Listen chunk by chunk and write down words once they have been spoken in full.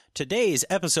Today's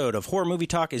episode of Horror Movie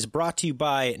Talk is brought to you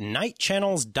by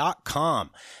nightchannels.com.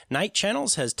 Night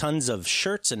Channels has tons of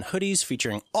shirts and hoodies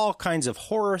featuring all kinds of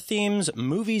horror themes,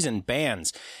 movies, and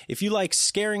bands. If you like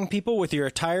scaring people with your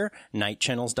attire,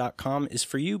 nightchannels.com is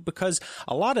for you because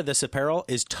a lot of this apparel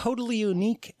is totally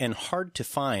unique and hard to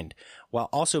find, while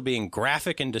also being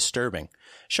graphic and disturbing.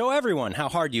 Show everyone how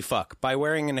hard you fuck by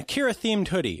wearing an Akira-themed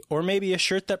hoodie, or maybe a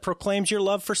shirt that proclaims your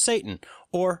love for Satan,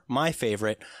 or, my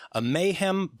favorite, a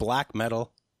Mayhem black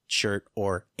metal shirt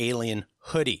or alien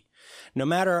hoodie. No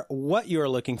matter what you are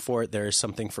looking for, there is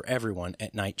something for everyone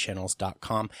at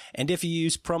nightchannels.com. And if you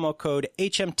use promo code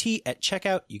HMT at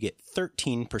checkout, you get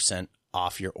 13%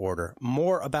 off your order.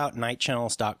 More about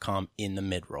nightchannels.com in the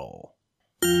mid-roll.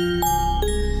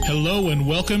 Hello and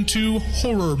welcome to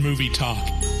Horror Movie Talk.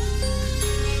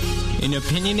 An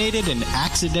opinionated and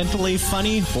accidentally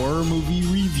funny horror movie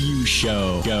review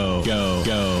show. Go, go,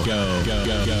 go, go, go, go,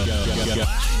 go, go, go, go.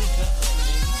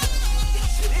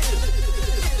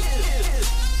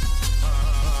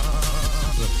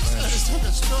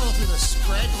 Let's go through the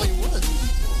scraggly woods.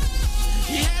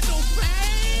 He had no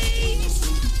face!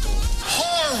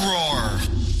 Horror!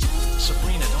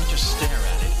 Sabrina, don't just stare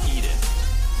at it, eat it.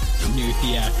 New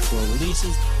theatrical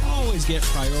releases always get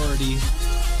priority.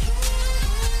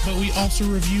 But we also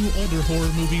review older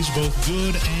horror movies, both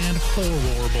good and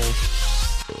horrible.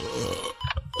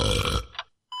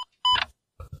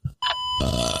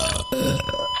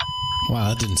 Wow,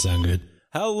 that didn't sound good.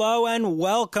 Hello and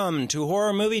welcome to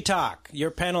Horror Movie Talk.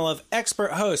 Your panel of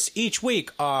expert hosts each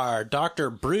week are Dr.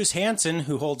 Bruce Hansen,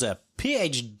 who holds a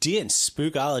PhD in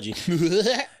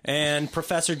spookology, and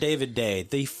Professor David Day,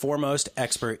 the foremost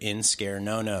expert in scare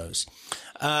no-nos.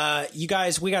 You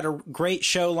guys, we got a great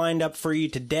show lined up for you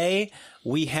today.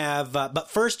 We have, but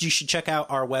first you should check out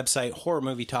our website,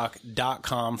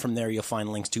 horrormovietalk.com. From there you'll find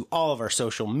links to all of our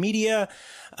social media.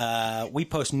 We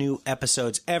post new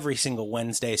episodes every single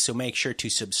Wednesday, so make sure to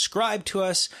subscribe to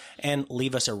us and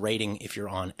leave us a rating if you're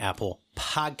on Apple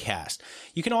Podcast.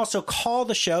 You can also call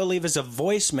the show, leave us a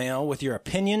voicemail with your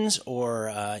opinions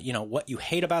or, what you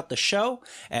hate about the show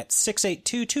at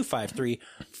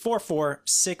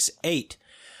 682-253-4468.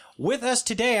 With us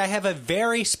today, I have a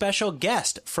very special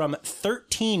guest from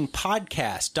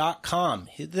 13podcast.com.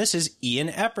 This is Ian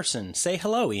Epperson. Say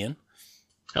hello, Ian.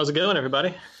 How's it going,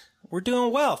 everybody? We're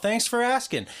doing well. Thanks for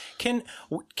asking. Can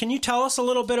you tell us a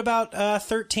little bit about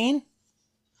 13?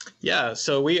 Yeah,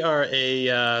 so we are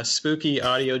a spooky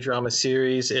audio drama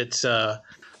series. It's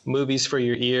movies for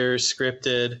your ears,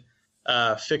 scripted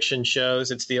fiction shows.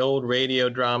 It's the old radio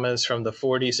dramas from the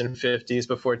 40s and 50s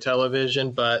before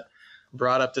television, but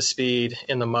brought up to speed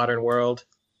in the modern world.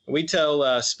 We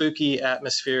tell spooky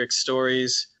atmospheric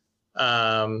stories,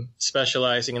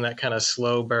 specializing in that kind of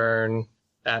slow burn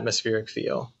atmospheric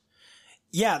feel.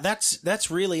 Yeah, that's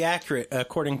really accurate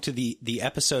according to the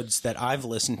episodes that I've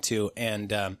listened to,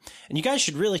 and you guys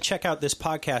should really check out this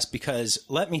podcast because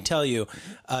let me tell you,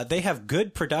 they have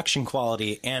good production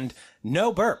quality and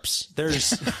no burps.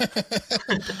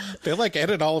 They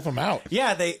edit all of them out.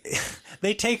 Yeah,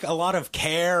 they take a lot of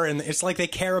care, and it's like they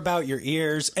care about your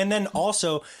ears, and then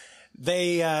also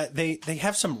they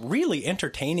have some really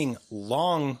entertaining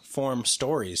long form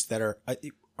stories that are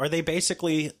they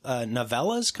basically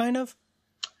novellas kind of?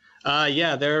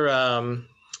 Yeah, they're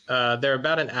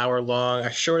about an hour long.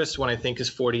 Our shortest one, I think, is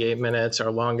 48 minutes.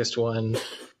 Our longest one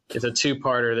is a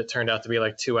two-parter that turned out to be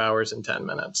 2 hours and 10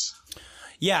 minutes.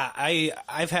 Yeah,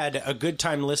 I've had a good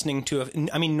time listening to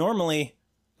it. I mean, normally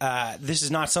this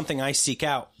is not something I seek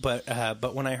out,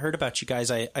 but when I heard about you guys,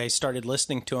 I started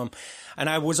listening to them, and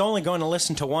I was only going to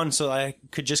listen to one so I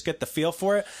could just get the feel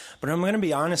for it. But I'm going to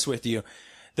be honest with you,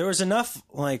 there was enough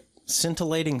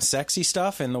scintillating sexy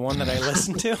stuff in the one that I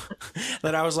listened to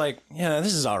that I was like, yeah,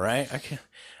 this is all right.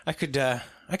 I could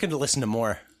listen to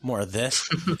more of this.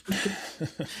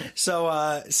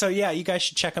 So yeah, you guys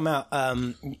should check them out.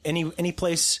 Any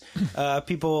place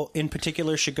people in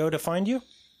particular should go to find you?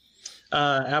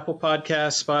 Apple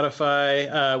Podcasts,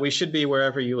 Spotify. We should be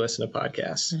wherever you listen to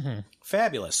podcasts. Mm-hmm.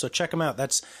 Fabulous. So check them out.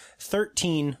 That's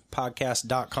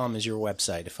 13podcast.com is your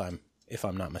website, if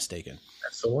I'm not mistaken.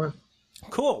 That's the one.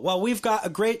 Cool. Well, we've got a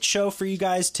great show for you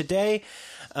guys today.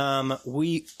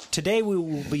 Today we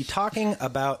will be talking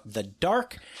about The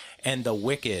Dark and the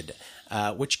Wicked.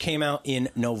 which came out in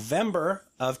November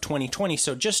of 2020,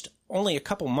 so just only a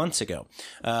couple months ago.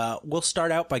 We'll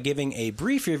start out by giving a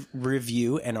brief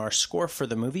review and our score for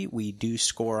the movie. We do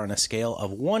score on a scale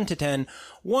of 1 to 10,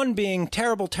 1 being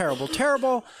terrible, terrible,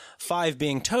 terrible, 5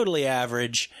 being totally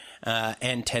average,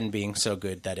 and 10 being so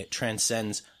good that it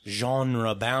transcends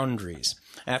genre boundaries.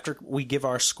 After we give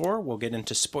our score, we'll get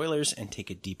into spoilers and take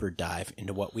a deeper dive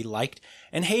into what we liked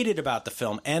and hated about the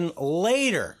film. And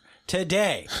later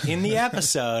today in the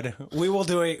episode, we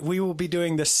will be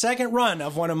doing the second run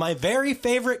of one of my very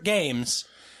favorite games,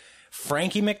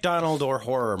 Frankie McDonald or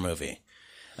Horror Movie.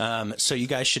 So you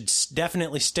guys should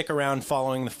definitely stick around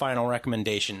following the final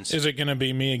recommendations. Is it going to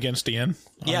be me against Ian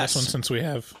on Yes. this one, since we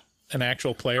have an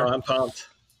actual player? I'm pumped.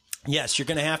 Yes, you're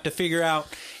going to have to figure out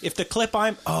if the clip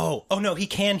Oh no, he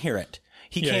can hear it.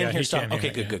 He can hear stuff. Okay,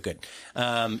 good.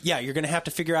 You're going to have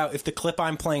to figure out if the clip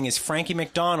I'm playing is Frankie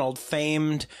McDonald,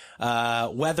 famed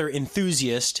weather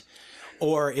enthusiast,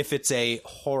 or if it's a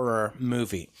horror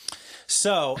movie.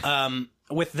 So,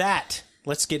 with that,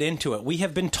 let's get into it. We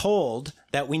have been told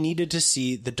that we needed to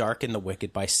see The Dark and the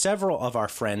Wicked by several of our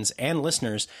friends and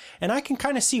listeners, and I can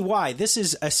kind of see why. This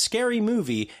is a scary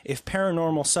movie if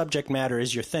paranormal subject matter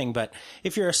is your thing, but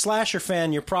if you're a slasher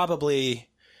fan, you're probably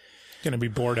Going to be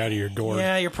bored out of your gourd.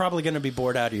 Yeah, you're probably going to be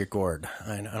bored out of your gourd.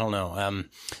 I don't know.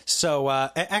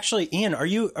 Actually, Ian, are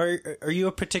you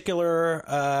a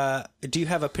particular? Do you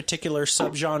have a particular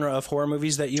subgenre of horror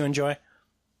movies that you enjoy?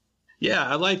 Yeah,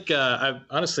 I like.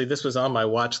 Honestly, this was on my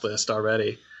watch list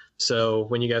already. So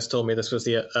when you guys told me this was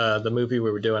the movie we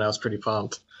were doing, I was pretty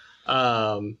pumped.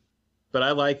 But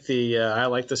I like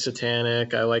the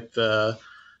satanic. I like the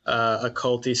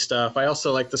occulty stuff. I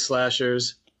also like the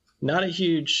slashers. Not a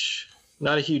huge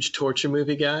torture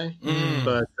movie guy,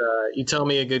 but you tell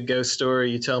me a good ghost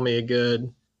story, you tell me a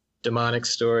good demonic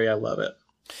story, I love it.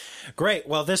 Great.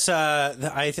 Well, this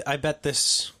I bet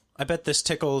this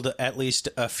tickled at least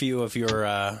a few of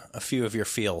your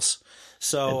feels.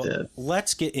 So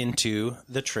let's get into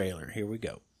the trailer. Here we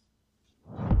go.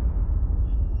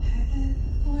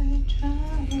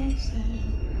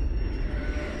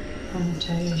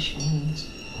 Temptations.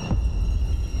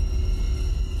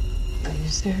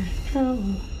 Is there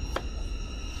trouble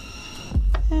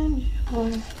in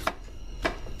your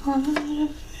what a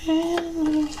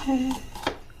family had?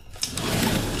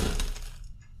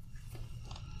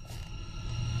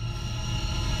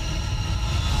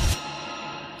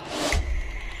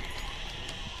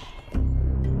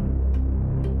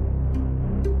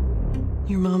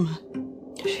 Your mama,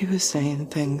 she was saying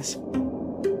things.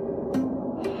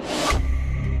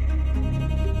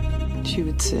 She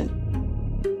would sit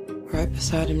right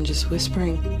beside him, just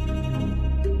whispering.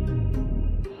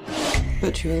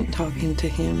 But you weren't talking to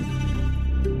him.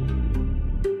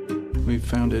 We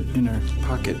found it in her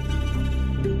pocket.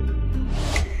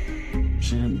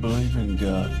 She didn't believe in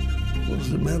God. What's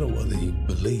the matter whether you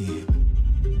believe?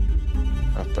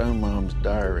 I found Mom's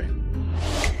diary.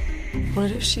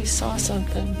 What if she saw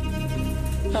something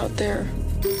out there?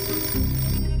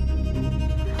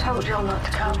 Told y'all not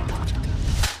to come.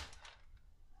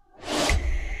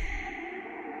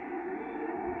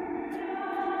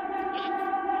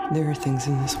 There are things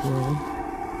in this world,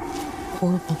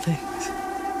 horrible things,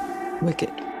 wicked,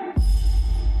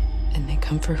 and they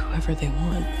come for whoever they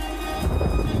want.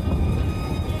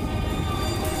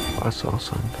 I saw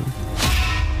something.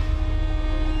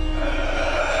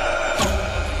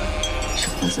 She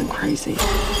wasn't crazy.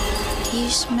 Do you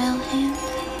smell him?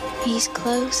 He's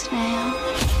close now.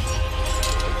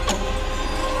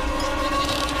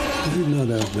 He's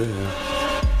not out there.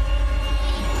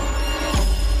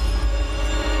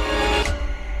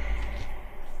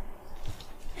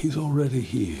 He's already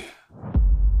here.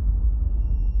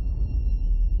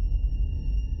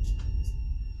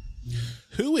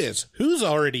 Who's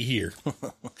already here?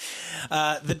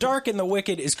 The Dark and the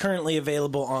Wicked is currently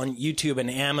available on YouTube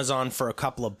and Amazon for a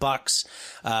couple of bucks,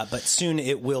 but soon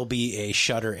it will be a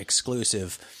Shudder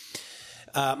exclusive.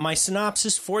 My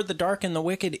synopsis for The Dark and the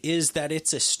Wicked is that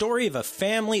it's a story of a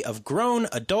family of grown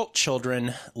adult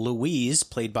children, Louise,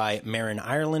 played by Marin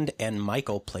Ireland, and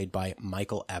Michael, played by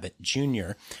Michael Abbott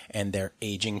Jr., and their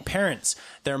aging parents.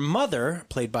 Their mother,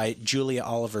 played by Julia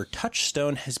Oliver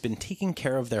Touchstone, has been taking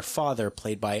care of their father,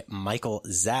 played by Michael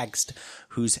Zagst,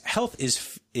 whose health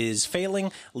is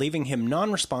failing, leaving him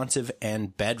non-responsive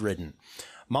and bedridden.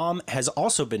 Mom has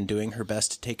also been doing her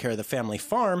best to take care of the family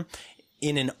farm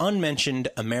in an unmentioned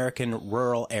American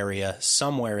rural area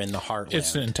somewhere in the heartland.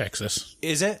 It's in Texas.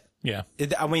 Is it? Yeah.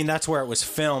 I mean, that's where it was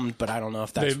filmed, but I don't know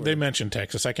if that's they mentioned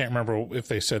Texas. I can't remember if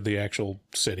they said the actual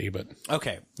city, but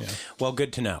okay. Yeah. Well,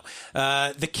 good to know.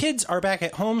 The kids are back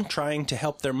at home trying to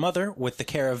help their mother with the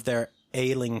care of their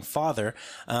ailing father,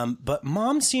 but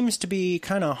Mom seems to be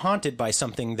kind of haunted by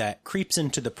something that creeps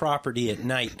into the property at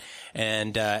night,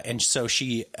 and so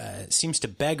she seems to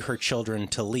beg her children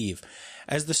to leave.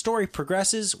 As the story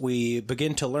progresses, we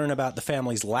begin to learn about the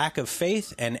family's lack of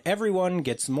faith, and everyone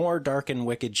gets more dark and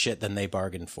wicked shit than they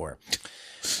bargained for.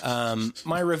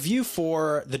 My review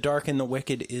for The Dark and the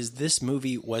Wicked is this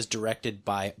movie was directed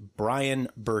by Brian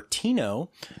Bertino,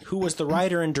 who was the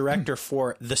writer and director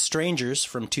for The Strangers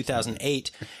from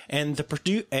 2008, and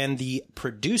the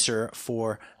producer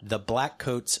for The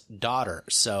Blackcoat's Daughter.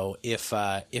 So if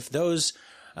those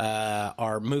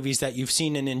are movies that you've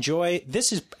seen and enjoy,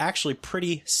 this is actually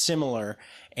pretty similar,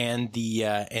 and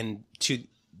in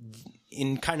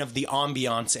kind of the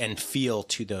ambiance and feel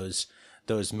to those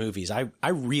movies. I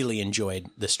really enjoyed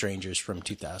The Strangers from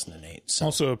 2008. So.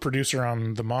 Also a producer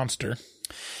on The Monster.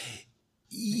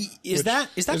 Is that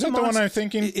the one I'm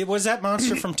thinking? Was that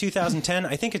Monster from 2010?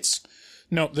 I think it's...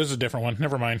 No, this is a different one.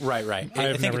 Never mind. Right.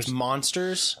 I think it's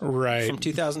Monsters from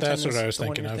 2010. That's what I was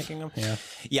thinking of.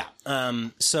 Yeah.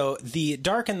 So The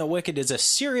Dark and the Wicked is a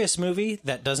serious movie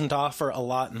that doesn't offer a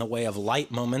lot in the way of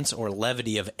light moments or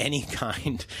levity of any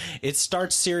kind. It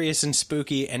starts serious and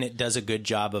spooky, and it does a good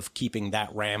job of keeping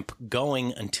that ramp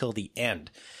going until the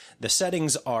end. The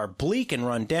settings are bleak and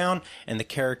run down, and the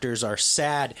characters are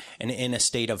sad and in a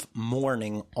state of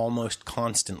mourning almost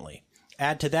constantly.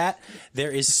 Add to that,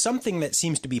 there is something that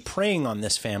seems to be preying on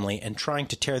this family and trying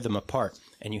to tear them apart,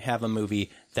 and you have a movie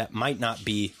that might not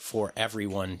be for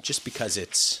everyone just because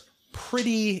it's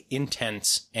pretty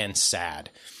intense and sad.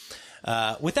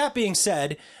 With that being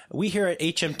said, we here at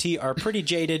HMT are pretty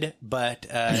jaded, but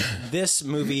this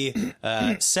movie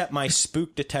set my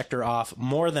spook detector off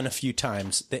more than a few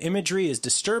times. The imagery is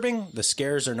disturbing, the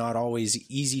scares are not always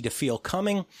easy to feel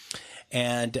coming,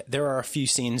 and there are a few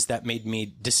scenes that made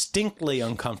me distinctly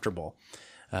uncomfortable.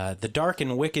 The Dark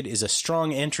and Wicked is a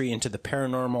strong entry into the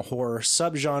paranormal horror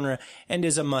subgenre and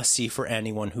is a must-see for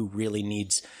anyone who really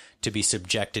needs to be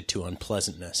subjected to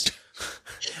unpleasantness.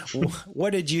 What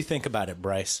did you think about it,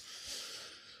 Bryce?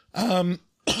 It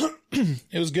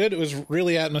was good. It was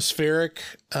really atmospheric.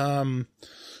 I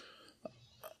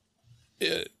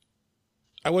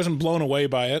wasn't blown away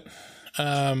by it.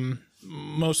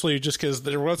 Mostly just because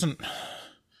there was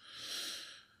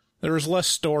less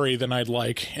story than I'd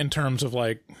like in terms of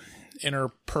like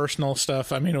interpersonal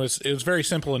stuff. I mean, it was very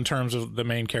simple in terms of the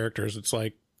main characters. It's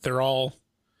like they're all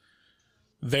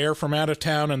there from out of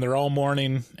town and they're all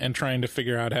mourning and trying to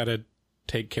figure out how to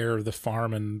take care of the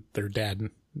farm and their dad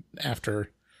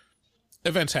after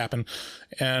events happen.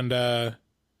 And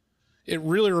it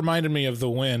really reminded me of The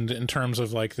Wind in terms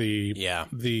of like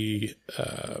the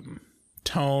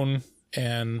tone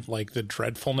and like the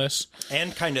dreadfulness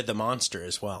and kind of the monster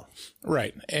as well,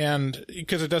 right? And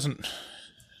because it doesn't,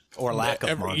 or lack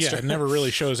of monster, it never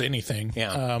really shows anything.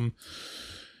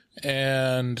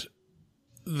 And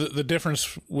the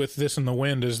difference with this and The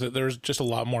Wind is that there's just a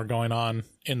lot more going on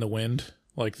in The Wind.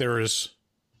 Like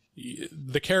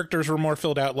the characters were more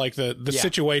filled out, like the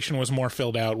situation was more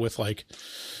filled out with like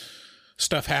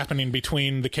stuff happening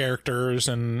between the characters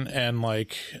and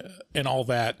like and all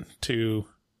that to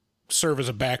serve as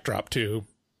a backdrop to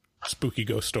spooky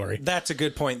ghost story. That's a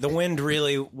good point. The Wind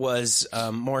really was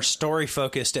more story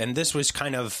focused, and this was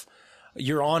kind of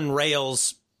you're on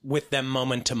rails with them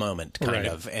moment to moment, kind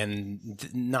of, and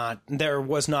there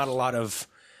was not a lot of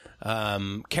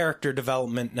character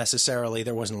development necessarily.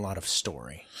 There wasn't a lot of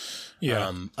story.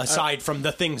 Aside from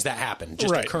the things that happened,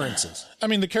 just occurrences. I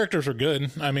mean, the characters are good.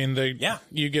 I mean,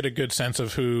 you get a good sense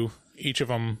of who each of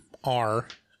them are.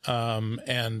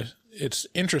 And it's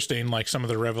interesting, like some of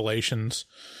the revelations,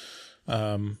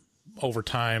 over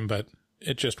time, but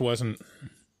it just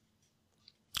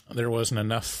there wasn't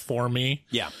enough for me.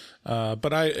 Yeah.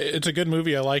 But it's a good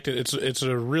movie. I liked it. It's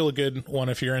a really good one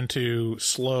if you're into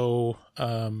slow,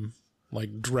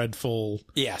 like dreadful,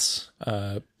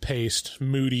 paced,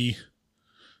 moody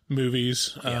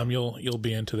movies. You'll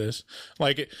be into this.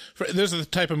 Like this is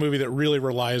the type of movie that really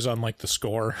relies on like the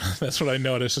score. That's what I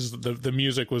noticed is the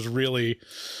music was really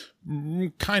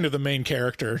kind of the main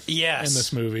character in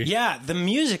this movie. Yeah, the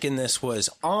music in this was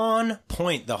on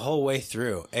point the whole way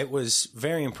through. It was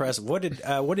very impressive. What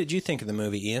did you think of the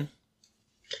movie, Ian?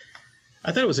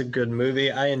 I thought it was a good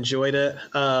movie. I enjoyed it.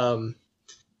 I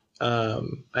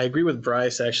agree with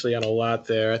Bryce actually on a lot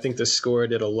there. I think the score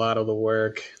did a lot of the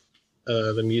work.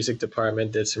 The music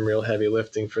department did some real heavy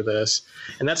lifting for this.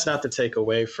 And that's not to take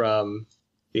away from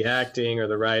the acting or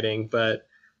the writing, but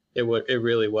it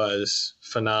really was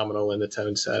phenomenal in the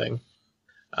tone setting.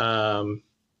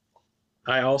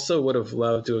 I also would have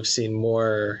loved to have seen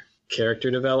more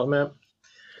character development.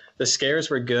 The scares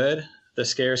were good. The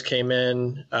scares came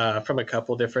in from a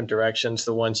couple different directions.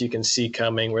 The ones you can see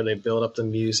coming, where they build up the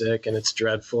music and it's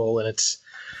dreadful and it's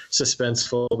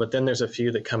suspenseful. But then there's a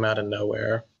few that come out of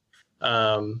nowhere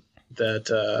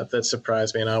that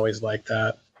surprised me, and I always like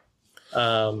that.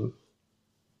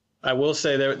 I will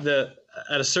say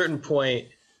at a certain point,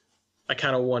 I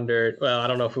kind of wondered. Well, I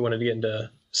don't know if we wanted to get into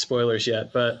spoilers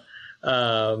yet, but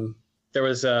there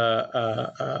was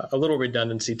a little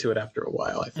redundancy to it after a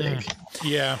while, I think.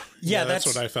 Yeah, that's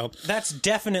what I felt. That's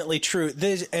definitely true.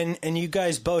 And you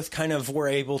guys both kind of were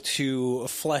able to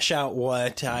flesh out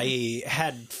what I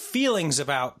had feelings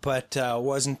about, but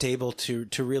wasn't able to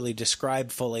really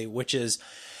describe fully, which is,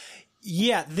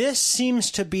 this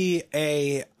seems to be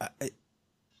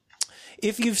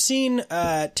if you've seen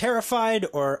Terrified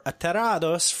or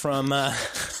Aterrados from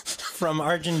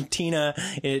Argentina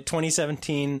in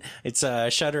 2017, it's a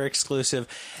Shudder exclusive.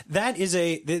 That is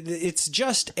it's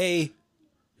just a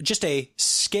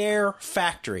scare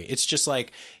factory. It's just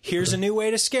like, here's a new way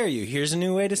to scare you. Here's a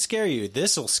new way to scare you.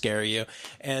 This'll scare you.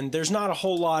 And there's not a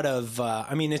whole lot of,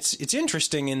 it's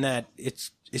interesting in that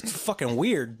it's fucking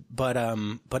weird, but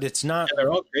it's not. Yeah,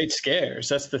 they're all great scares.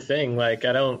 That's the thing. Like,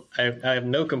 I have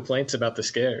no complaints about the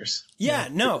scares. Yeah,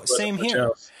 no, same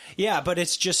here. Yeah, but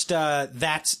it's just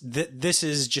this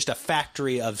is just a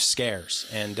factory of scares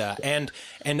and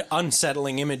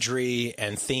unsettling imagery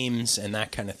and themes and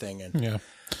that kind of thing. And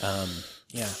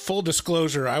Full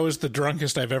disclosure, I was the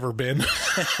drunkest I've ever been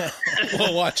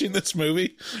while watching this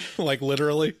movie, like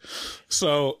literally.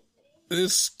 So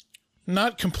it's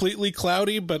not completely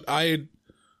cloudy, but I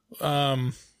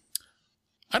don't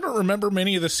remember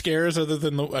many of the scares other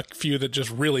than a few that just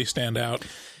really stand out.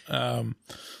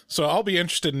 So I'll be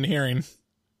interested in hearing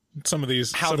some of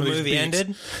these. How the movie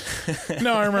ended?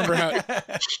 No, I remember how.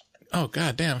 Oh,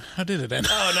 God damn. How did it end?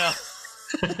 Oh, no.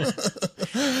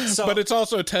 But it's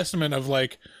also a testament of,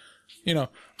 like,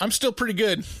 I'm still pretty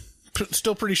good,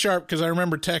 still pretty sharp, because I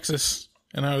remember Texas,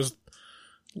 and I was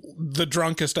the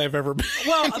drunkest I've ever been.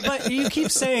 Well, but you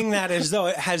keep saying that as though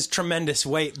it has tremendous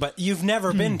weight, but you've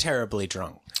never been terribly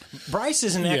drunk. Bryce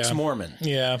is an ex-Mormon.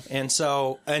 Yeah. And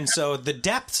so the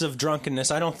depths of drunkenness,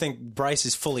 I don't think Bryce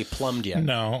is fully plumbed yet.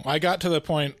 No, I got to the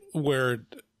point where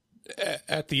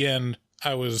at the end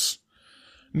I was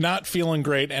not feeling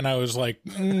great, and I was like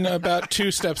about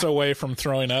 2 steps away from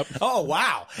throwing up. Oh,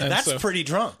 wow. That's pretty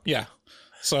drunk. Yeah.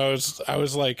 So I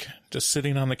was like just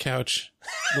sitting on the couch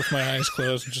with my eyes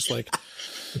closed and just like,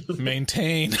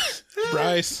 maintain,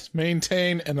 Bryce,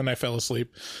 maintain. And then I fell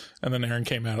asleep. And then Aaron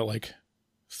came out at like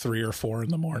 3 or 4 in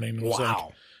the morning and was like,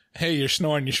 hey, you're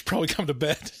snoring. You should probably come to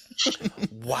bed.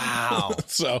 Wow.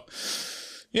 So,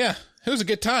 yeah. It was a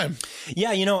good time.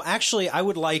 Yeah, actually, I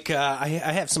would like, I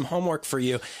have some homework for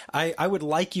you. I would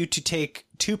like you to take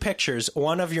 2 pictures,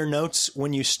 one of your notes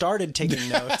when you started taking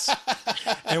notes,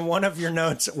 and one of your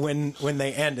notes when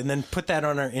they end, and then put that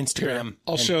on our Instagram.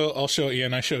 Here, I'll show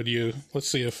Ian. I showed you. Let's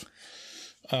see if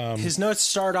his notes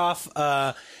start off.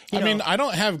 I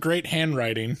don't have great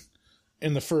handwriting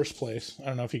in the first place. I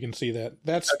don't know if you can see that.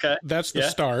 That's the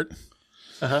start.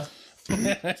 Uh-huh.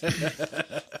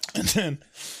 And then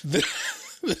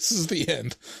this is the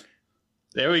end.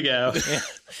 There we go.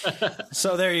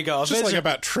 So there you go. Just like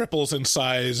about triples in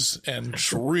size and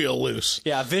real loose.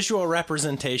 Yeah, visual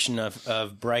representation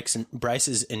of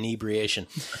Bryce's inebriation.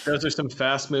 Those are some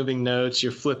fast-moving notes.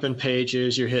 You're flipping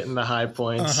pages. You're hitting the high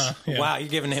points. Yeah. Wow, you're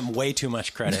giving him way too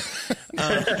much credit.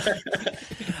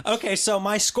 Okay, so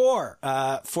my score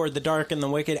for The Dark and the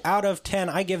Wicked, out of 10,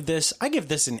 I give this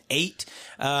an 8.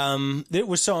 It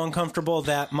was so uncomfortable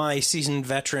that my seasoned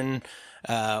veteran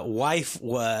wife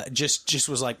just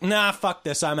was like, nah, fuck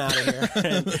this, I'm out of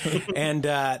here. and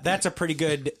that's a pretty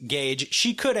good gauge.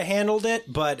 She could have handled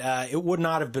it, but it would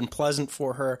not have been pleasant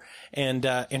for her. And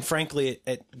frankly,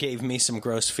 it gave me some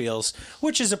gross feels,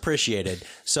 which is appreciated.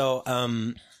 So,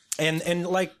 and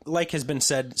like has been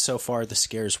said so far, the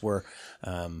scares were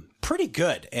pretty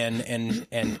good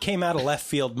and came out of left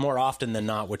field more often than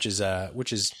not, which is a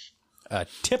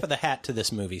tip of the hat to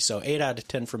this movie. So 8 out of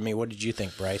 10 from me. What did you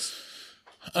think, Bryce?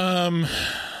 I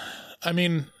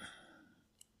mean,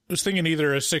 I was thinking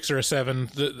either a 6 or a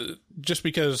 7, just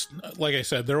because, like I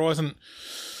said, there wasn't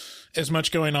as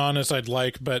much going on as I'd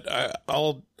like, but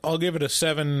I'll give it a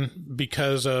 7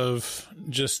 because of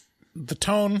just the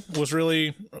tone was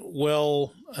really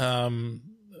well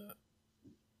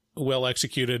well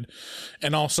executed,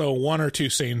 and also one or two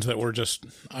scenes that were just,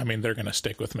 I mean, they're going to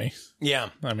stick with me. Yeah.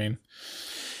 I mean,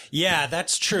 yeah,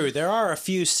 that's true. There are a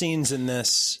few scenes in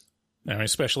this. I mean,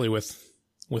 especially with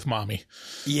Mommy.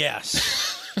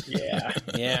 Yes. Yeah.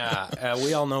 Yeah.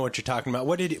 We all know what you're talking about.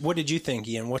 What did you think,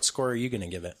 Ian? What score are you going to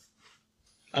give it?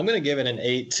 I'm going to give it an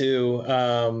 8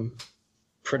 too.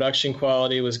 Production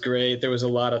quality was great. There was a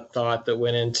lot of thought that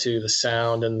went into the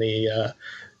sound, and the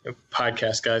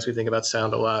podcast guys, we think about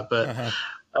sound a lot, but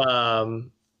I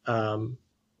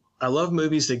love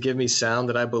movies that give me sound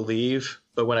that I believe,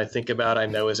 but when I think about, I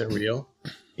know isn't real.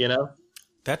 You know,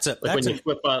 when you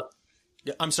flip on.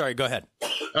 I'm sorry. Go ahead.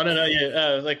 Oh no,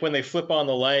 yeah. Like when they flip on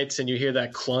the lights and you hear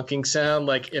that clunking sound,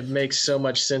 like it makes so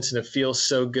much sense and it feels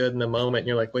so good in the moment. And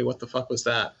you're like, wait, what the fuck was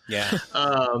that? Yeah.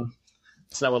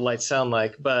 It's not what lights sound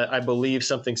like, but I believe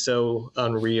something so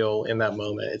unreal in that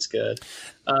moment. It's good.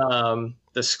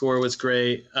 The score was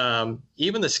great.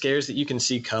 Even the scares that you can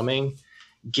see coming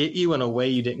get you in a way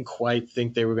you didn't quite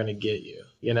think they were going to get you,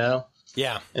 you know?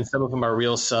 Yeah. And some of them are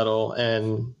real subtle.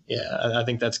 And yeah, I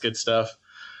think that's good stuff.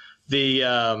 There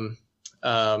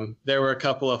were a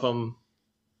couple of them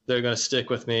that are going to stick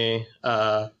with me,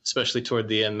 especially toward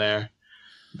the end there,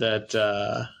 that,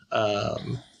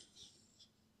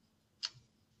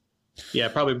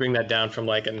 probably bring that down from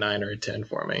like a 9 or a 10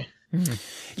 for me.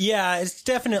 Yeah, it's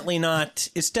definitely not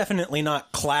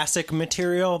classic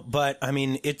material, but I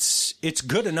mean, it's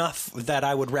good enough that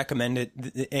I would recommend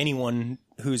it anyone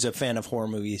who's a fan of horror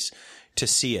movies to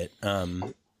see it.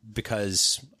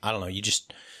 Because I don't know,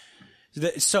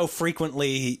 so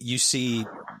frequently you see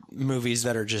movies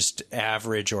that are just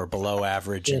average or below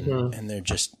average, and they're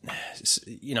just,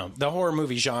 you know, the horror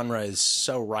movie genre is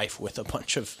so rife with a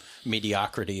bunch of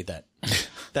mediocrity that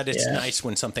it's nice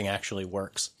when something actually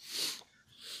works.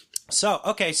 So,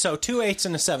 okay, so 2 8s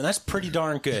and a 7. That's pretty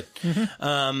darn good.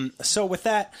 So with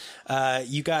that,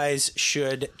 you guys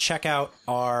should check out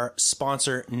our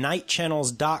sponsor,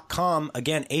 nightchannels.com.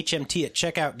 Again, HMT at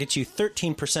checkout gets you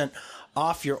 13%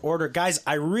 off your order. Guys,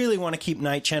 I really want to keep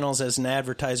Night Channels as an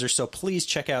advertiser, so please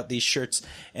check out these shirts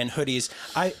and hoodies.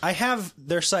 I have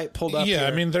their site pulled up. Yeah, here.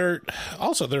 I mean, they're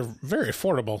very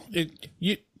affordable.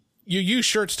 You use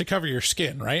shirts to cover your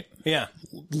skin, right? Yeah.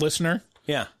 Listener?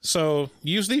 Yeah. So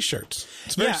use these shirts.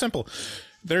 It's very simple.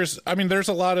 There's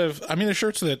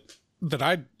shirts that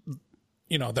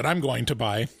I'm going to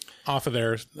buy off of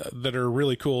there that are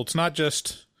really cool. It's not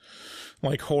just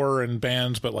like horror and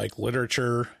bands, but like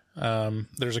literature.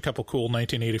 There's a couple cool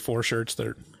 1984 shirts that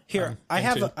are here.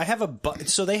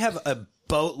 So they have a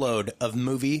boatload of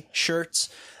movie shirts,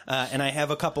 and I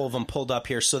have a couple of them pulled up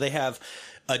here. So they have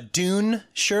a Dune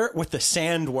shirt with the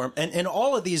sandworm, and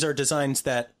all of these are designs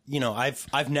that, you know,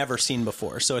 I've never seen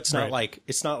before. So it's not like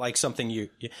something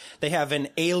they have an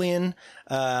alien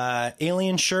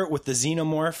shirt with the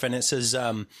xenomorph, and it says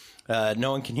no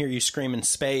one can hear you scream in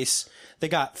space. They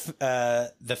got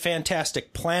the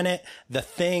Fantastic Planet, The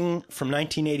Thing from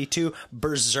 1982,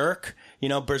 Berserk,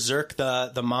 Berserk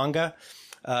the manga.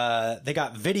 They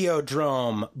got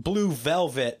Videodrome, Blue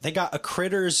Velvet. They got a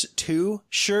Critters 2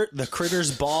 shirt, the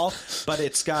Critters Ball, but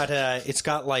it's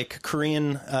got like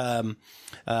Korean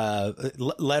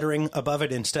lettering above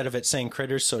it instead of it saying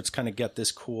Critters, so it's kind of got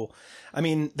this cool. I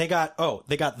mean, they got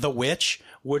The Witch.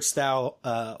 Wouldst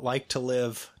thou like to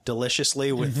live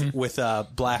deliciously with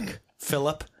Black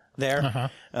Phillip there?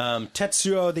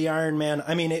 Tetsuo the Iron Man.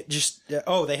 I mean, it just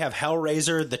they have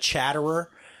Hellraiser, the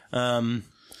Chatterer. And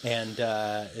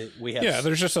we have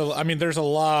there's a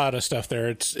lot of stuff there.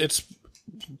 It's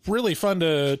really fun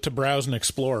to browse and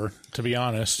explore, to be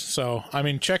honest. So I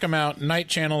mean, check them out,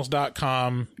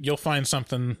 nightchannels.com. You'll find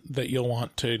something that you'll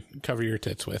want to cover your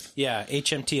tits with. Yeah,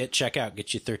 HMT at checkout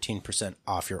gets you 13%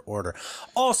 off your order.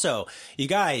 Also, you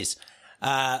guys,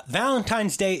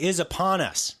 Valentine's Day is upon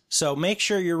us. So make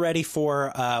sure you're ready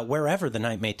for wherever the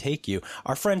night may take you.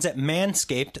 Our friends at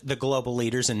Manscaped, the global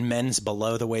leaders in men's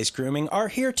below-the-waist grooming, are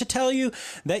here to tell you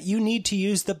that you need to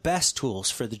use the best tools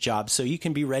for the job so you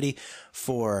can be ready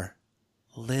for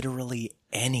literally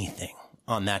anything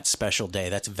on that special day.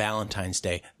 That's Valentine's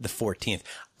Day, the 14th.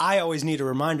 I always need a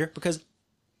reminder because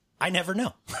I never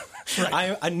know.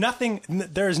 Right.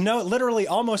 There's literally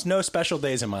almost no special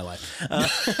days in my life.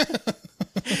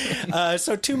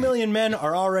 So 2 million men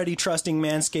are already trusting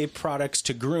Manscaped products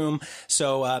to groom,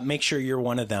 so make sure you're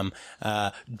one of them.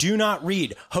 Do not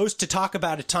read. Host to talk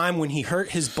about a time when he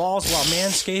hurt his balls while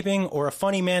manscaping, or a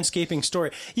funny manscaping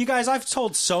story. You guys, I've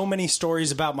told so many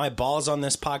stories about my balls on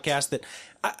this podcast that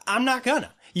I'm not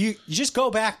gonna. You just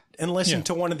go back and listen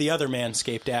to one of the other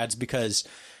Manscaped ads, because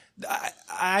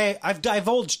I've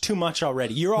divulged too much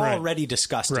already. You're already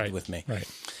disgusted with me. Right.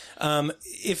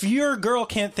 If your girl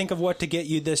can't think of what to get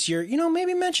you this year,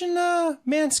 maybe mention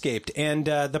Manscaped. And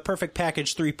the Perfect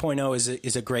Package 3.0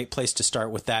 is a great place to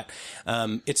start with that.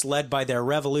 It's led by their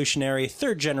revolutionary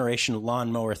third-generation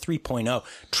Lawnmower 3.0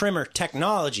 trimmer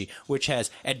technology, which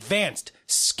has advanced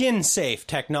skin-safe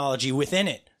technology within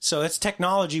it. So it's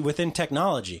technology within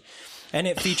technology. And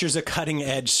it features a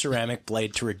cutting-edge ceramic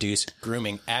blade to reduce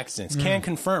grooming accidents. Can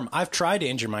confirm. I've tried to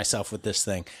injure myself with this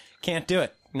thing. Can't do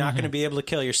it. Not going to be able to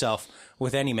kill yourself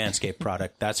with any Manscaped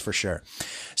product, that's for sure.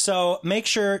 So make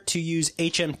sure to use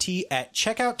HMT at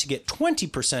checkout to get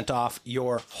 20% off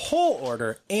your whole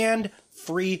order and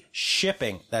free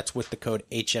shipping. That's with the code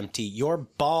HMT. Your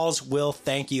balls will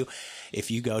thank you if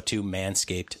you go to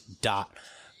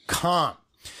manscaped.com.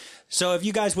 So if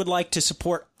you guys would like to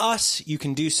support us, you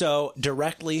can do so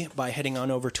directly by heading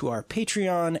on over to our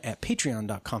Patreon at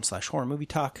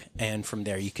patreon.com/horrormovietalk. And from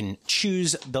there, you can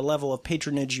choose the level of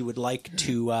patronage you would like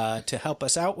to help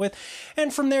us out with.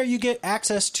 And from there, you get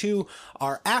access to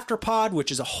our Afterpod,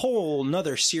 which is a whole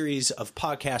nother series of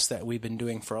podcasts that we've been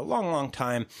doing for a long, long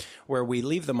time, where we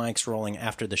leave the mics rolling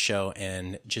after the show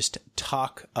and just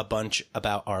talk a bunch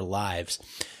about our lives.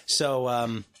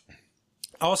 So,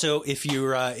 also, if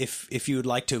you're if you would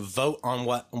like to vote on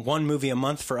one movie a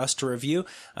month for us to review,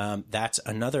 that's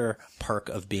another perk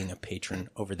of being a patron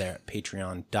over there at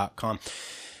patreon.com.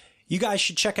 You guys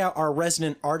should check out our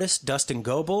resident artist, Dustin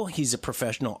Goebel. He's a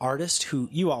professional artist who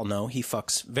you all know he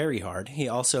fucks very hard. He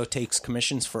also takes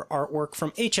commissions for artwork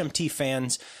from HMT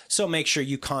fans, so make sure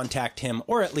you contact him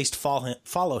or at least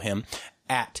follow him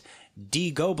at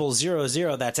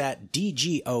dgoebel00. That's at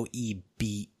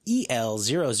DGOEBEL00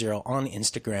 on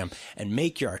Instagram, and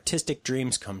make your artistic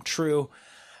dreams come true.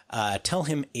 Tell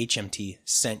him HMT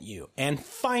sent you. And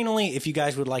finally, if you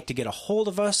guys would like to get a hold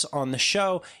of us on the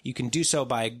show, you can do so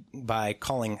by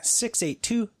calling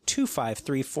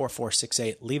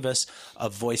 682-253-4468. Leave us a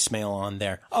voicemail on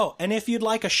there. Oh, and if you'd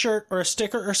like a shirt or a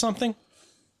sticker or something,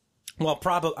 well,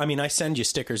 I send you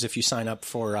stickers if you sign up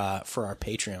for our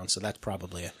Patreon, so that's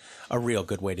probably a real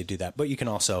good way to do that. But you can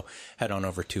also head on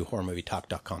over to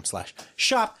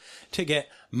horrormovietalk.com/shop to get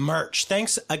merch.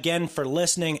 Thanks again for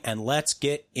listening, and let's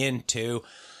get into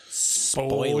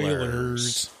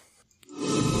spoilers.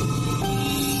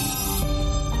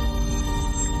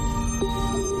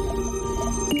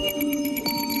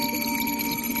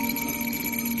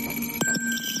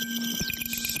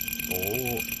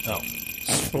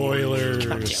 Spoilers.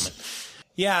 God damn it.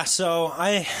 Yeah, so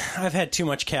I've had too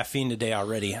much caffeine today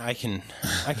already. I can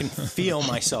feel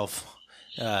myself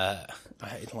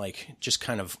just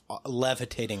kind of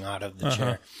levitating out of the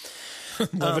chair.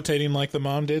 Levitating like the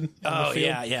mom did. Oh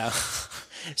yeah.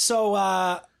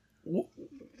 So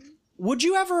would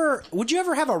you ever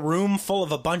have a room full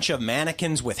of a bunch of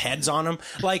mannequins with heads on them?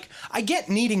 Like, I get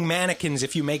needing mannequins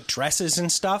if you make dresses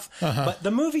and stuff, but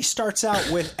the movie starts out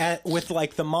with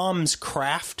like the mom's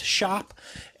craft shop,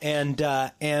 and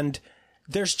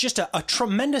there's just a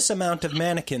tremendous amount of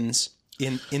mannequins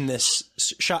in this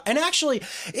shop, and actually,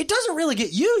 it doesn't really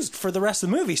get used for the rest of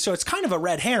the movie, so it's kind of a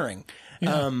red herring.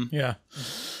 Yeah.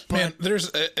 Man,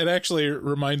 it actually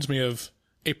reminds me of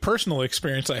a personal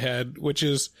experience I had, which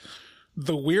is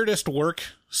the weirdest work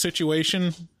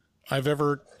situation I've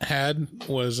ever had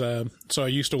was, so I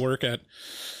used to work at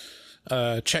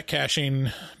a check cashing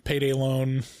payday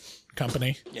loan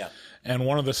company. Yeah. And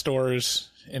one of the stores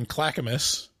in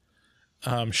Clackamas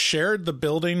shared the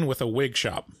building with a wig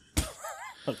shop.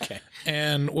 Okay.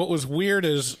 And what was weird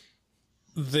is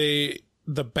the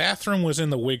bathroom was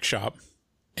in the wig shop,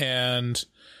 and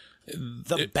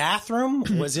the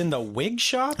bathroom was in the wig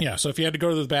shop? Yeah, so if you had to go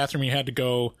to the bathroom, you had to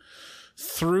go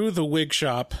through the wig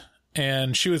shop,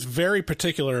 and she was very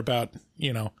particular about,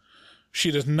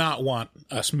 she does not want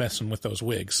us messing with those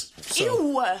wigs.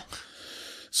 Ew!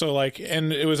 So,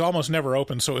 and it was almost never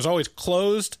open, so it was always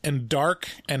closed and dark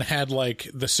and had,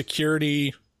 the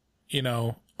security,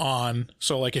 on.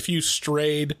 So, if you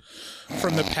strayed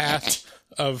from the path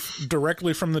of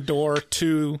directly from the door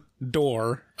to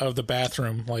door of the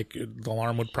bathroom, the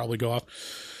alarm would probably go off.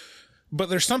 But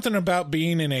there's something about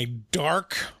being in a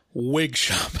dark wig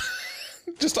shop.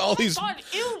 Just all these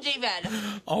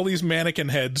all these mannequin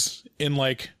heads in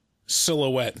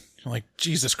silhouette. Like,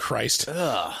 Jesus Christ.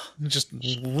 Ugh. Just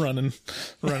running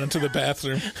to the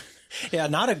bathroom. Yeah,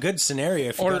 not a good scenario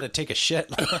if you got to take a shit.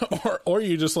 or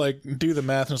you just do the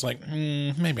math and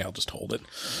it's maybe I'll just hold it.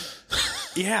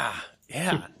 Yeah,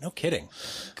 no kidding.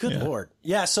 Good Lord.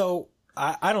 Yeah, so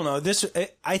I don't know. This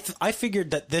I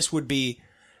figured that this would be,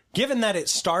 given that it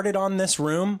started on this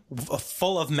room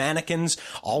full of mannequins,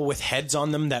 all with heads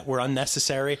on them that were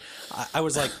unnecessary. I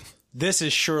was like, this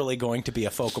is surely going to be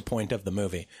a focal point of the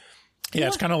movie. Yeah,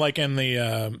 it's kind of like in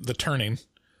the Turning,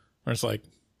 where it's like,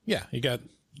 yeah, you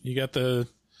got the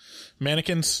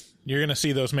mannequins. You're gonna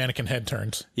see those mannequin head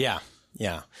turns. Yeah.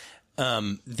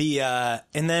 And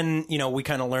then we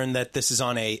kind of learned that this is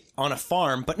on a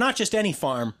farm, but not just any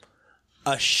farm,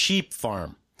 a sheep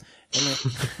farm.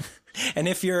 And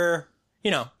if you're,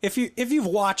 if you've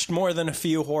watched more than a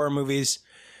few horror movies,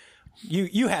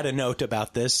 you had a note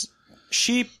about this.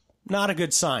 Sheep, not a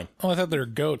good sign. Oh, I thought they were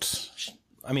goats.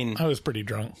 I mean, I was pretty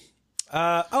drunk.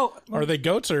 Are they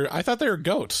goats or I thought they were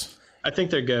goats? I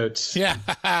think they're goats.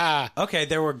 Yeah. Okay,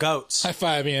 there were goats. High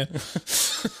five, Ian.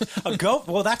 A goat?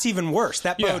 Well, that's even worse.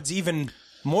 That bodes even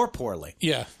more poorly.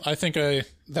 Yeah, I think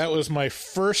that was my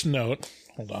first note.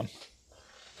 Hold on.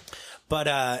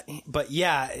 But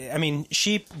yeah, I mean,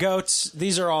 sheep, goats,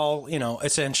 these are all,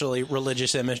 essentially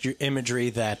religious imagery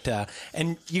that,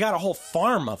 and you got a whole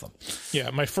farm of them.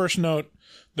 Yeah, my first note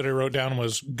that I wrote down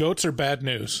was goats are bad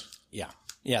news.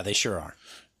 Yeah, they sure are.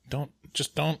 Don't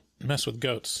mess with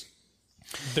goats.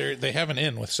 They have an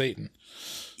in with Satan.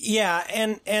 Yeah,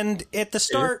 and at the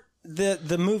start,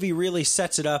 the movie really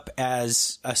sets it up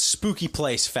as a spooky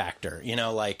place factor.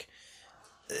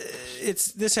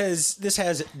 This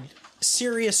has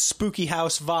serious spooky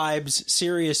house vibes,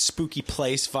 serious spooky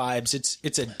place vibes.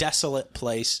 It's a desolate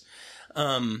place.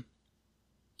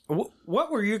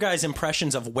 What were your guys'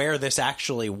 impressions of where this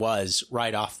actually was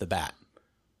right off the bat?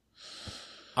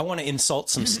 I want to insult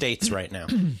some states right now.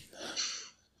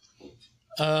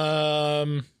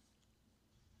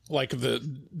 Like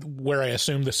where I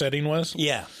assumed the setting was?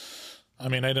 Yeah. I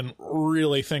mean, I didn't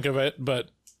really think of it, but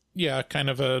yeah, kind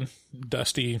of a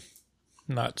dusty,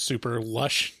 not super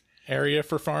lush area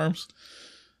for farms.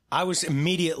 I was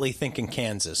immediately thinking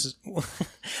Kansas.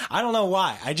 I don't know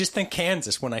why. I just think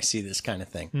Kansas when I see this kind of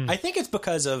thing. I think it's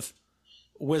because of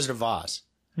Wizard of Oz.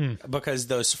 Because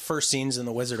those first scenes in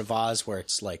the Wizard of Oz where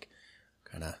it's like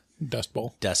kind of Dust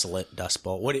Bowl, desolate Dust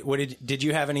Bowl. Did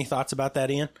you have any thoughts about that,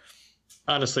 Ian?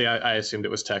 Honestly, I assumed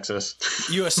it was Texas.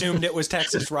 You assumed it was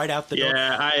Texas right out the door?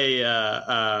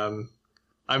 Yeah,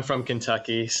 I'm from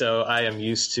Kentucky, so I am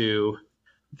used to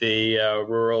the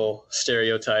rural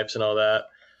stereotypes and all that.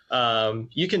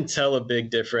 You can tell a big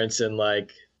difference in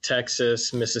like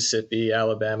Texas, Mississippi,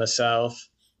 Alabama, South.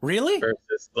 Really?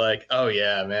 Versus like, oh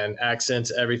yeah, man,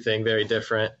 accents, everything very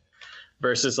different.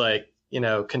 Versus like,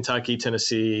 Kentucky,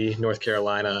 Tennessee, North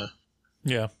Carolina.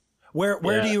 Yeah.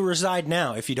 Where do you reside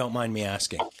now, if you don't mind me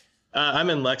asking? I'm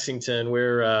in Lexington.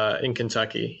 We're in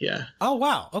Kentucky. Yeah. Oh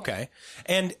wow. Okay.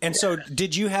 And so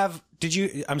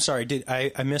I'm sorry. Did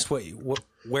I missed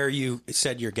where you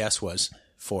said your guess was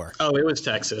for? Oh, it was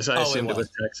Texas. I assumed it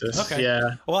was Texas. Okay.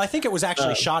 Yeah. Well, I think it was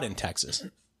actually shot in Texas.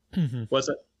 Was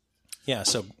it? Yeah.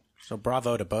 So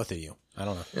bravo to both of you. I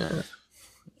don't know. Yeah.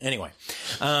 Anyway,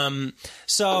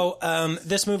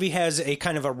 this movie has a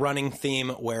kind of a running theme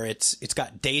where it's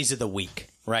got days of the week,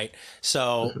 right?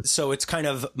 So it's kind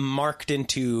of marked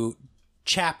into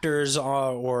chapters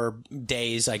or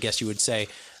days, I guess you would say,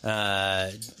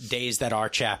 days that are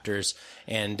chapters.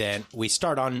 And we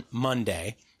start on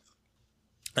Monday.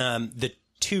 The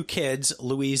two kids,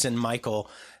 Louise and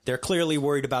Michael, they're clearly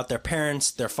worried about their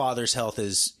parents. Their father's health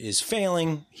is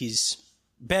failing. He's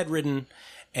bedridden.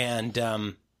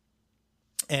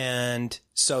 And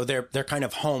so they're kind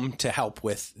of home to help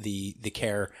with the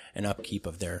care and upkeep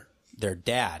of their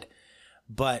dad.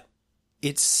 But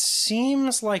it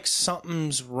seems like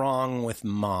something's wrong with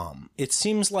mom. It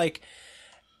seems like,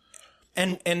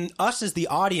 and us as the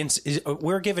audience,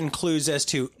 we're given clues as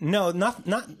to, no, not,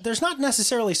 there's not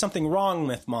necessarily something wrong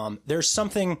with mom. There's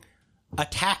something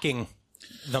attacking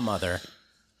the mother.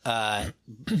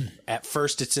 At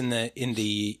first it's in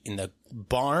the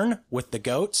barn with the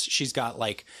goats. She's got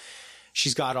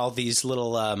all these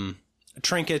little,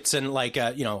 trinkets and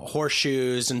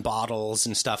horseshoes and bottles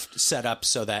and stuff set up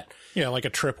so that. Yeah. Like a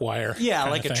tripwire. Yeah.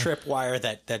 Like a tripwire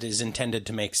that is intended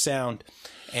to make sound.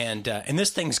 And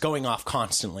this thing's going off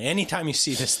constantly. Anytime you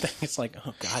see this thing, it's like,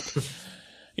 oh God.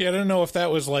 Yeah. I don't know if that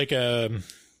was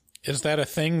is that a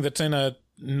thing that's in a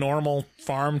normal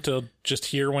farm to just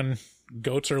hear when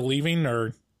goats are leaving,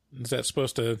 or is that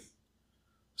supposed to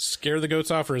scare the goats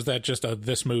off, or is that just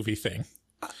this movie thing?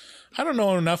 I don't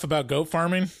know enough about goat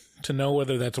farming to know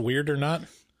whether that's weird or not.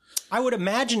 I would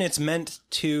imagine it's meant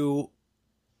to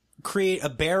create a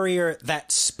barrier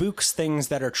that spooks things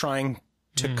that are trying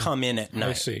to come in at night.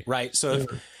 I see. Right? So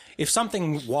if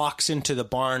something walks into the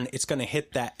barn, it's going to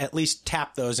hit that, at least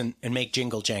tap those and make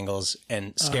jingle jangles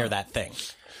and scare that thing.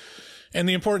 And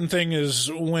the important thing is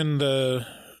when the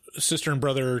sister and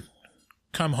brother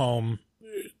come home,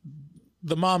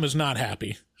 the mom is not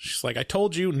happy. She's like, I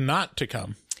told you not to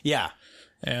come. Yeah.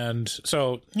 And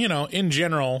so, you know, in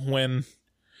general, when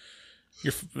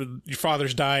your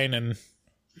father's dying and,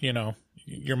 you know,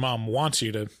 your mom wants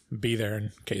you to be there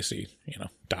in case he, you know,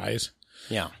 dies.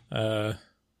 Yeah.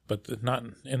 But not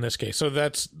in this case. So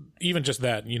that's, even just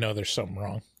that, you know, there's something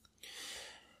wrong.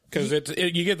 Because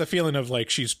you get the feeling of like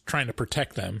she's trying to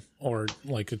protect them, or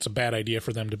like it's a bad idea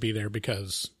for them to be there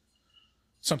because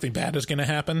something bad is going to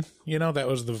happen. You know, that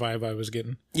was the vibe I was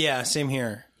getting. Yeah, same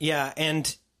here. Yeah,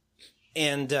 and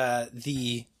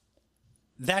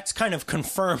that's kind of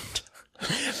confirmed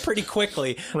pretty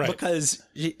quickly, right? Because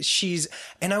she's,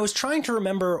 and I was trying to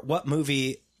remember what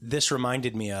movie this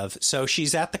reminded me of. So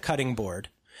she's at the cutting board.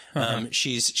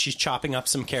 She's chopping up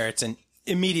some carrots, and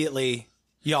immediately,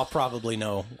 y'all probably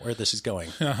know where this is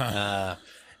going.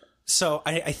 So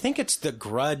I think it's The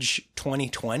Grudge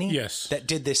 2020. Yes. That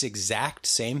did this exact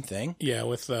same thing. Yeah,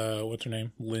 with, what's her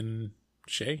name? Lynn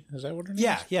Shay? Is that what her name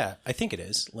is? Yeah, I think it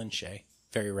is. Lynn Shay.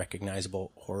 Very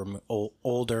recognizable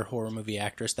older horror movie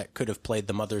actress that could have played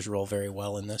the mother's role very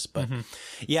well in this. But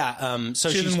yeah, so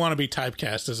she didn't want to be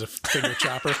typecast as a finger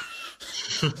chopper.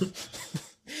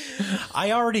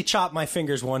 I already chopped my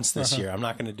fingers once this year. I'm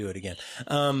not going to do it again.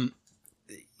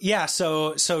 Yeah,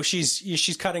 so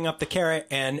she's cutting up the carrot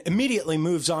and immediately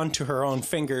moves on to her own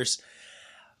fingers,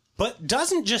 but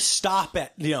doesn't just stop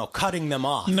at, you know, cutting them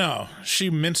off. No, she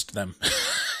minced them.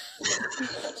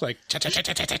 It's like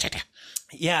cha-cha-cha-cha-cha-cha.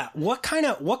 Yeah, what kind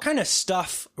of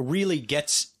stuff really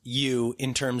gets you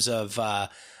in terms of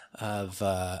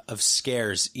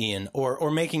scares, Ian,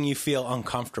 or making you feel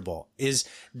uncomfortable?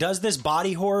 Does this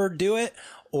body horror do it,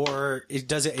 or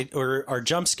are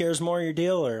jump scares more your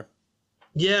deal, or?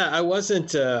 Yeah, I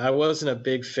wasn't a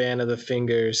big fan of the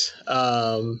fingers,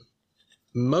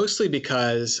 mostly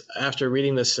because after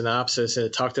reading the synopsis and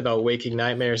it talked about waking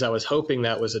nightmares, I was hoping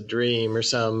that was a dream or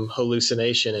some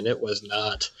hallucination, and it was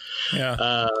not.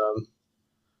 Yeah.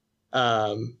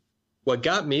 What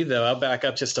got me, though, I'll back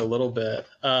up just a little bit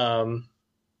to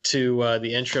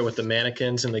the intro with the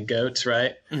mannequins and the goats,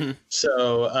 right? Mm-hmm.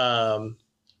 So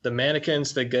the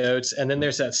mannequins, the goats, and then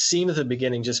there's that scene at the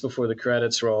beginning just before the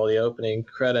credits roll, the opening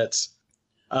credits,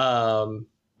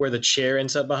 where the chair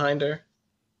ends up behind her.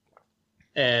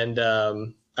 And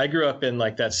I grew up in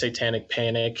like that satanic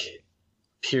panic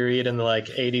period in the like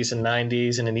 80s and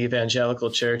 90s in an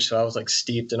evangelical church, so I was like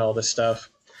steeped in all this stuff.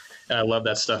 And I love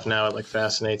that stuff now. It like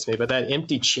fascinates me. But that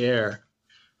empty chair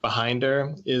behind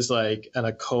her is like an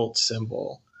occult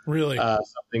symbol. Really?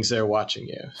 Something's there watching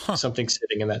you. Huh. Something's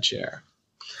sitting in that chair.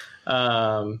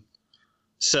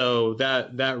 So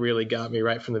that really got me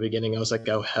right from the beginning. I was like,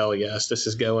 oh, hell yes, this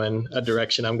is going a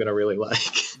direction I'm going to really like.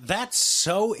 That's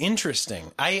so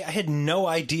interesting. I had no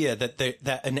idea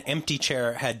that an empty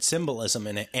chair had symbolism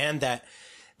in it, and that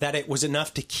it was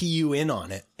enough to key you in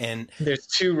on it. And there's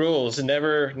 2 rules.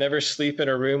 Never sleep in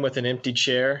a room with an empty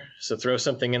chair. So throw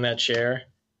something in that chair,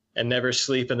 and never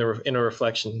sleep in a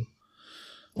reflection.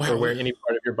 Wow. Or where any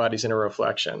part of your body's in a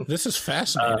reflection. This is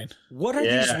fascinating. What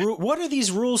are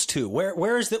these rules to?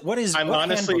 Where is that? What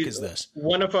handbook is this?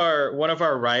 One of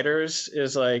our writers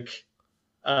is like,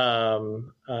 really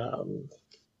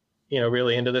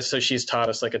into this. So she's taught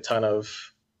us like a ton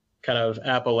of kind of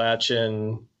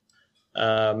Appalachian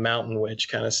mountain witch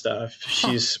kind of stuff.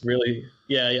 She's really,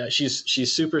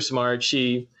 she's super smart.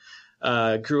 She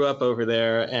grew up over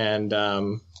there, and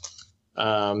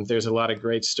there's a lot of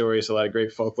great stories, a lot of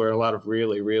great folklore, and a lot of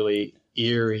really, really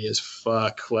eerie as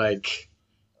fuck, like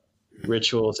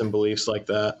rituals and beliefs like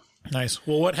that. Nice.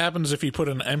 Well, what happens if you put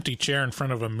an empty chair in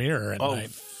front of a mirror at night?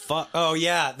 Fuck. Oh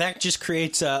yeah, that just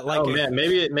creates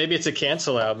maybe it's a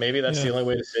cancel out. Maybe that's the only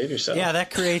way to save yourself. Yeah,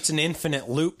 that creates an infinite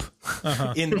loop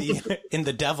in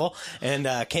the devil, and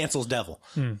cancels devil.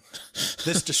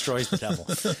 This destroys the devil.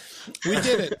 We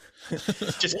did it.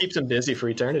 Just keeps them busy for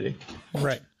eternity.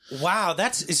 Right. Wow,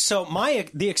 that's so.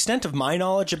 The extent of my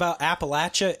knowledge about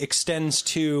Appalachia extends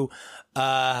to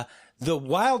the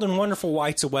wild and wonderful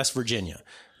whites of West Virginia.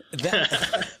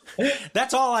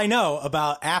 That's all I know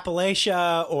about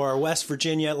Appalachia or West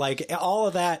Virginia. Like all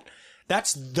of that,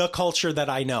 that's the culture that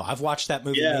I know. I've watched that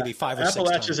movie maybe 5 or 6 times.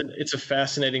 Appalachia it's a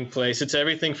fascinating place. It's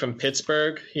everything from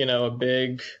Pittsburgh, a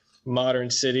big modern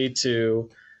city, to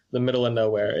the middle of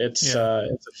nowhere. It's a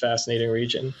fascinating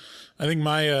region. I think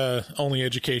my only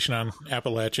education on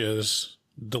Appalachia is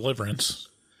Deliverance.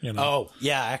 Oh,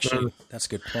 yeah, actually, that's a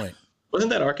good point.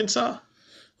 Wasn't that Arkansas?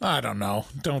 I don't know.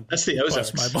 That's the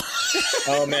Ozarks.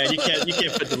 Oh man, you can't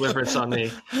put Deliverance on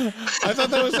me. I thought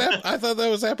that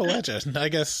was Appalachia. I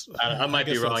guess I might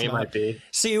be wrong. You might be.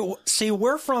 See,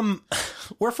 we're from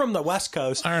the West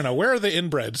Coast. I don't know. Where are the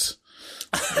inbreds?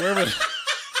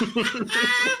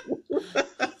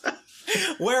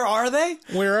 Where are they?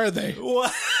 Where are they?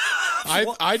 What?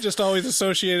 I just always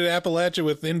associated Appalachia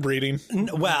with inbreeding.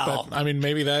 Well, but, I mean,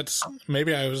 maybe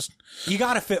I was. You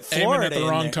got to fit aiming Florida at the in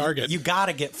wrong there. target. You got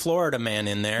to get Florida man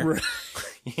in there. Right.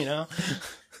 You know.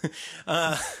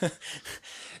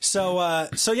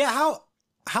 So yeah.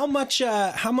 How much?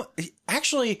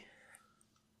 Actually,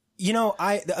 you know,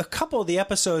 a couple of the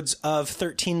episodes of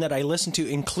 13 that I listened to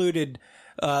included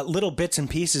little bits and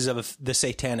pieces of the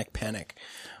Satanic Panic,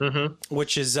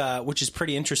 which is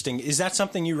pretty interesting. Is that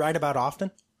something you write about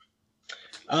often?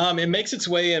 It makes its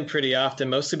way in pretty often,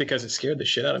 mostly because it scared the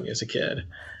shit out of me as a kid.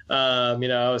 I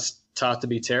was taught to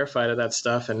be terrified of that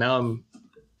stuff, and now I'm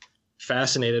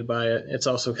fascinated by it. It's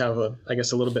also kind of I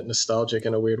guess a little bit nostalgic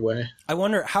in a weird way. I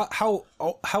wonder how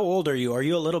old are you? Are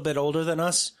you a little bit older than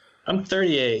us? I'm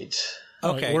 38.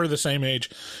 Okay, we're the same age.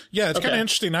 Yeah, it's kind of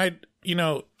interesting.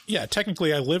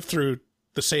 Technically I lived through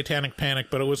the Satanic Panic,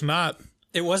 but it wasn't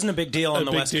a big deal on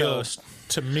the West Coast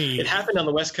to me. It happened on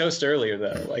the West Coast earlier,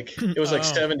 though. Like it was like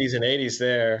 70s and 80s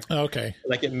there. Okay,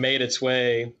 like it made its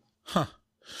way.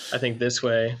 I think this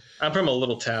way. I'm from a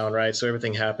little town, right? So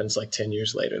everything happens like 10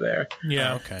 years later there.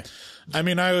 Yeah. Okay. I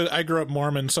mean, I grew up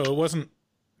Mormon, so it wasn't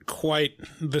quite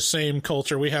the same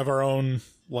culture. We have our own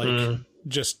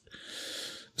just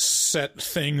set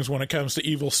things when it comes to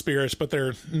evil spirits, but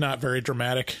they're not very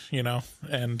dramatic, you know,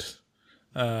 and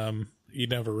you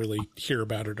never really hear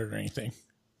about it or anything.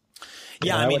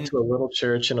 Yeah, I went to a little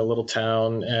church in a little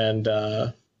town, and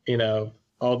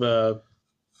all the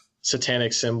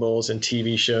satanic symbols and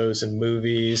TV shows and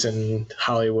movies and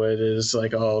Hollywood is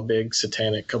like all a big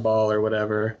satanic cabal or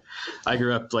whatever. I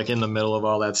grew up like in the middle of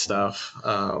all that stuff.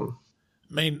 I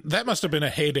mean, that must have been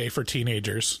a heyday for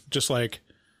teenagers.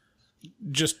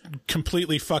 Just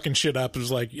completely fucking shit up. It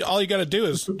was like, all you got to do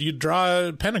is you draw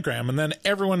a pentagram and then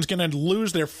everyone's going to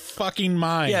lose their fucking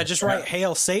mind. Yeah, just write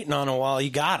Hail Satan on a wall.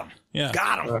 You got him. Yeah.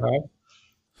 Got him.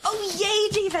 Oh,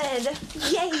 yay, David.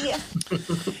 Yay.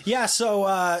 Yeah,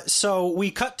 so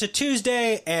we cut to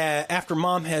Tuesday after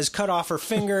Mom has cut off her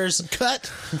fingers.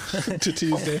 Cut to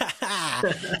Tuesday.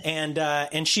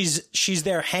 And she's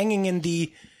there hanging in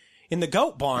the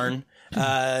goat barn. So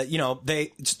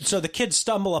the kids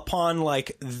stumble upon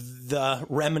like the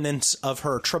remnants of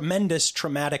her tremendous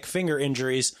traumatic finger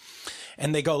injuries,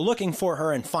 and they go looking for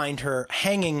her and find her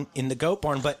hanging in the goat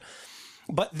barn.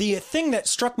 But the thing that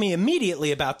struck me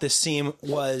immediately about this scene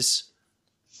was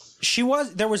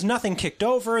there was nothing kicked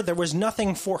over. There was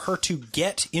nothing for her to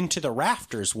get into the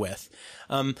rafters with.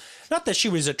 Not that she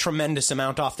was a tremendous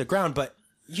amount off the ground, but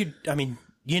you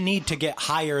need to get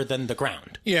higher than the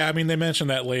ground. Yeah, I mean, they mentioned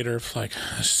that later. Like,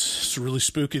 it's really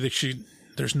spooky that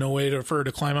there's no way for her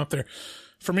to climb up there.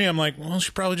 For me, I'm like, well,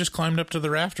 she probably just climbed up to the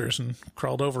rafters and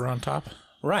crawled over on top.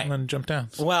 Right. And then jumped down.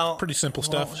 It's pretty simple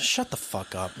stuff. Shut the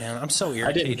fuck up, man. I'm so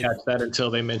irritated. I didn't catch that until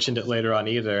they mentioned it later on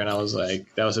either. And I was like,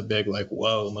 that was a big, like,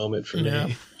 whoa moment for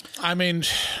me. I mean,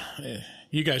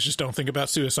 you guys just don't think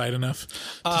about suicide enough.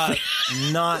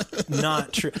 Not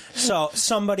true. So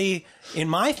somebody in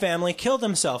my family killed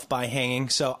himself by hanging.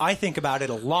 So I think about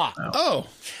it a lot. Oh,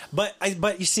 but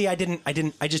you see, I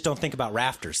just don't think about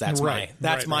rafters. That's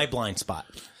my blind spot.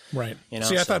 Right. I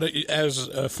thought as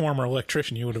a former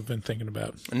electrician, you would have been thinking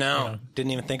about. No,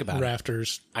 didn't even think about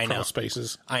rafters, crawl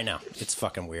spaces. I know. It's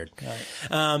fucking weird.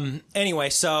 Right. Anyway,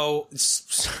 so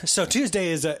Tuesday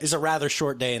is a rather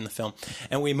short day in the film,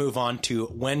 and we move on to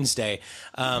Wednesday.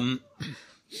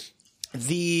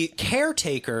 The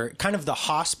caretaker, kind of the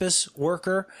hospice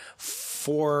worker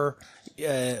for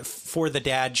the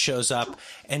dad, shows up,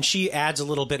 and she adds a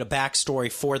little bit of backstory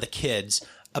for the kids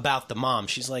about the mom.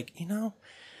 She's like,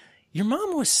 your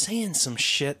mom was saying some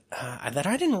shit that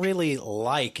I didn't really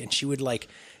like, and she would like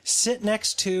sit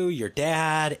next to your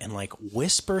dad and like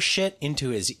whisper shit into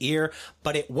his ear,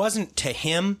 but it wasn't to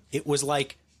him. It was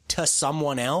like to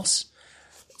someone else.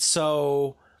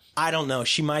 So I don't know.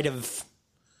 She might have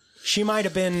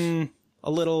been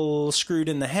a little screwed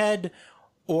in the head,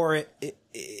 or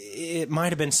it might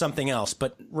have been something else.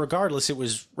 But regardless, it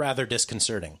was rather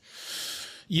disconcerting.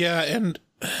 Yeah, and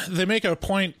they make a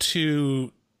point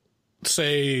to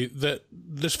say that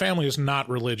this family is not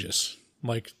religious.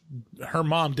 Like, her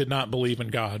mom did not believe in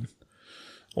God,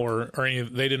 or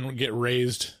they didn't get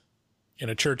raised in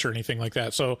a church or anything like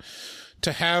that. So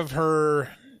to have her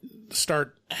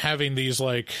start having these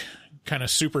like kind of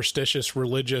superstitious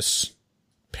religious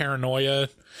paranoia,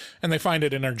 and they find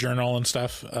it in her journal and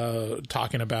stuff,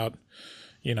 talking about,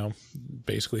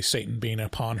 basically Satan being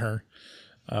upon her.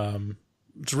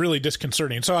 It's really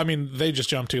disconcerting. So, I mean, they just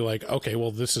jump to like, okay,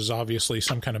 well, this is obviously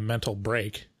some kind of mental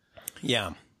break.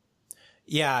 Yeah.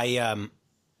 Yeah,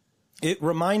 it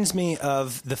reminds me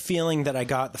of the feeling that I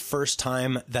got the first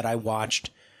time that I watched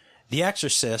The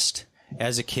Exorcist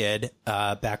as a kid,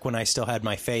 back when I still had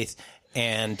my faith.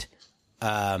 And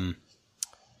the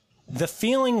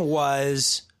feeling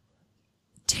was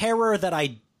terror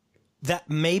that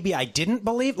maybe I didn't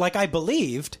believe. Like, I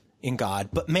believed in God,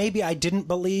 but maybe I didn't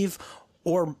believe,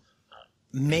 or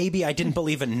maybe I didn't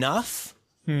believe enough,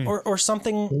 or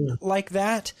something like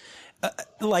that.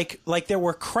 Like there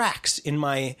were cracks in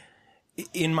the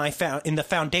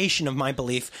foundation of my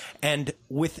belief, and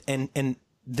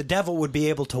the devil would be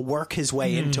able to work his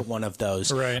way into one of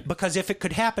those. Right. Because if it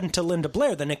could happen to Linda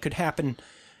Blair, then it could happen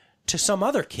to some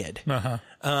other kid. Uh-huh.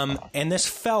 And this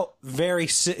felt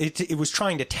it was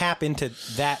trying to tap into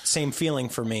that same feeling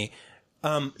for me.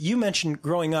 You mentioned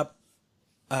growing up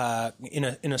in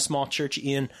a small church,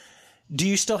 Ian. Do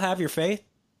you still have your faith?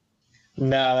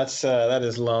 No, that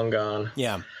is long gone.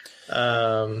 Yeah.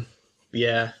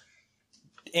 Yeah.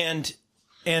 And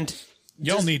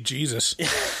y'all need Jesus.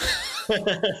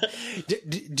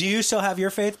 Do you still have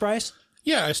your faith, Bryce?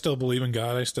 Yeah, I still believe in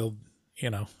God. I still,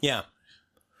 Yeah.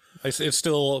 It's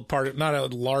still a part, not a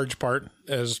large part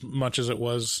as much as it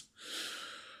was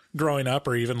growing up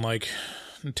or even like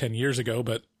 10 years ago,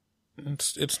 but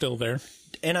it's still there.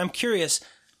 And I'm curious.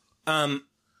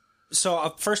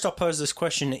 So first I'll pose this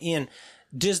question to Ian.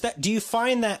 Do you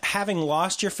find that having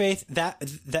lost your faith, that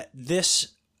this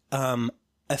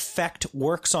effect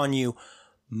works on you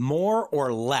more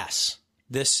or less?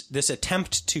 This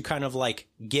attempt to kind of like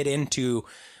get into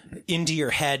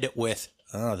your head with,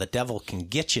 oh, the devil can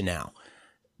get you now.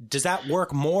 Does that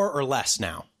work more or less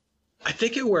now? I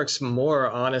think it works more,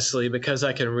 honestly, because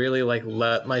I can really like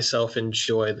let myself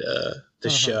enjoy the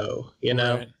show,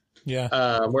 Right.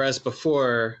 Yeah. Whereas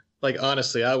before, like,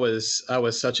 honestly, I was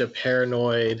such a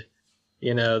paranoid,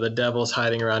 the devil's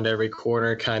hiding around every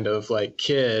corner kind of like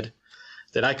kid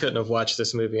that I couldn't have watched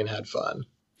this movie and had fun.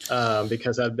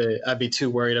 Because I'd be too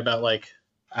worried about, like,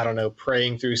 I don't know,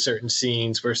 praying through certain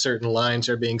scenes where certain lines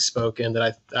are being spoken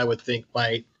that I would think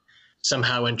might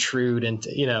somehow intrude into,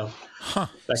 that kind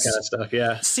of stuff.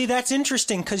 Yeah. See, that's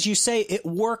interesting because you say it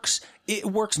works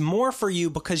more for you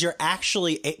because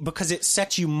because it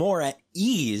sets you more at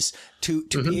ease to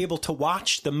be able to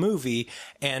watch the movie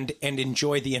and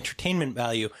enjoy the entertainment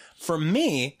value. For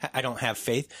me, I don't have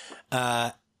faith.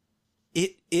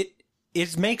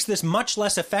 It makes this much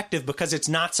less effective because it's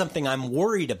not something I'm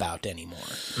worried about anymore.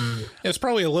 It's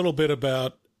probably a little bit of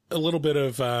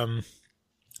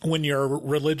when you're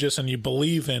religious and you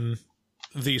believe in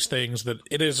these things, that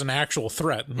it is an actual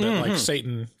threat, that like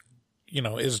Satan,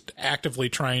 is actively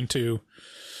trying to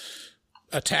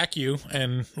attack you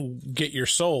and get your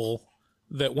soul,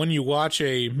 that when you watch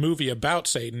a movie about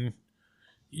Satan,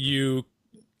 you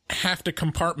have to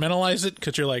compartmentalize it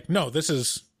because you're like, no, this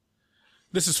is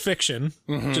fiction,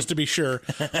 just to be sure.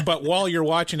 But while you're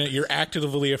watching it, you're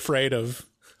actively afraid of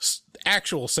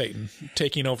actual Satan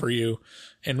taking over you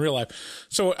in real life.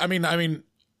 So, I mean,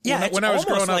 yeah, when I was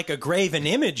growing up, like a graven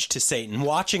image to Satan.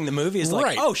 Watching the movie is like,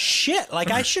 right. Oh shit!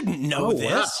 Like I shouldn't know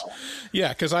this. Wow. Yeah,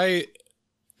 because I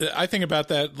think about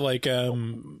that. Like,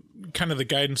 kind of the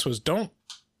guidance was don't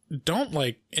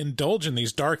like indulge in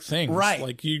these dark things. Right.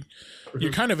 Like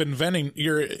you're kind of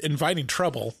inviting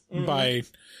trouble by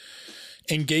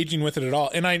engaging with it at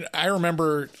all. And I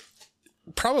remember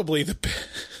probably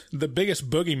the biggest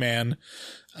boogeyman,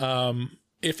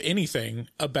 if anything,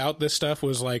 about this stuff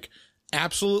was like,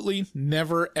 absolutely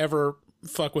never ever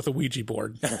fuck with a Ouija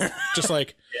board. Just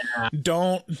like,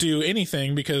 don't do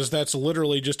anything, because that's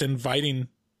literally just inviting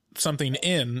something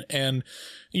in. And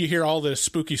you hear all the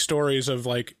spooky stories of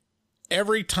like,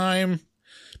 every time,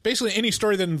 basically any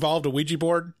story that involved a Ouija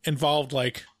board involved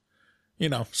like,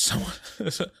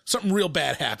 something real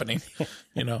bad happening,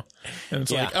 and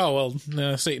it's like, oh, well,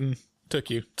 no, Satan took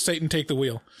you. Satan take the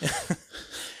wheel.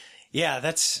 Yeah,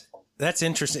 that's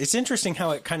interesting. It's interesting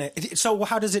how it kind of. So,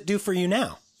 how does it do for you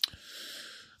now?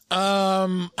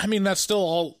 I mean, that's still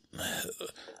all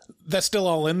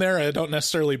in there. I don't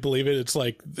necessarily believe it. It's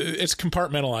like it's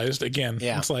compartmentalized again.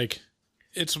 Yeah. It's like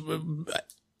it's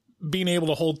being able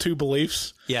to hold two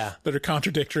beliefs. Yeah. That are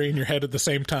contradictory in your head at the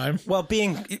same time. Well,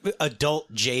 being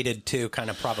adult jaded too kind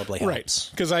of probably helps. Right.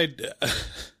 Because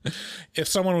if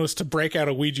someone was to break out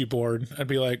a Ouija board, I'd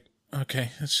be like, okay,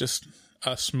 it's just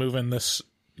us moving this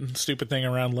stupid thing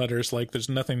around letters. Like, there's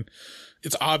nothing.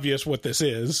 It's obvious what this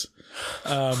is.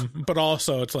 But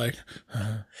also it's like,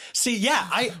 see,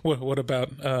 yeah, what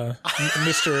about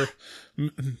Mr.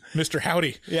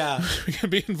 Howdy? Yeah. We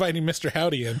can be inviting Mr.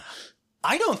 Howdy in.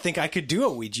 I don't think I could do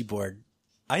a Ouija board.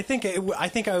 I think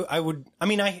I would. I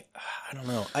mean, I don't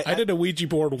know. I did a Ouija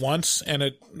board once, and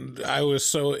it was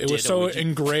so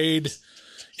ingrained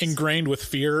with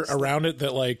fear around it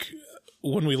that like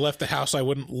when we left the house, I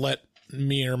wouldn't let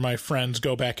me or my friends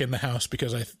go back in the house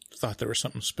because I thought there was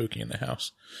something spooky in the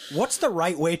house. What's the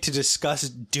right way to discuss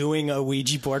doing a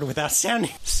Ouija board without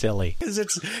sounding silly?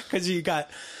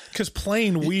 Because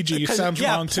playing Ouija sounds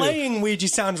wrong too. Yeah, playing Ouija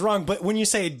sounds wrong, but when you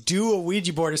say do a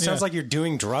Ouija board, it sounds like you're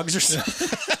doing drugs or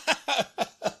something.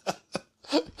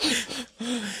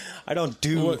 I don't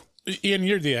do. Ian,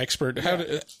 you're the expert.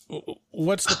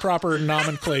 What's the proper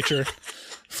nomenclature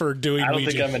for doing Ouija? I don't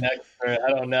think I'm an expert.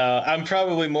 I don't know. I'm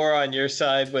probably more on your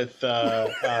side with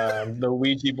the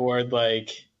Ouija board.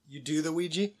 Like, you do the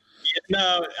Ouija?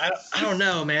 No, I don't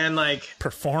know, man. Like,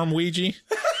 perform Ouija?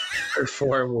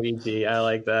 Perform Ouija. I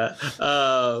like that.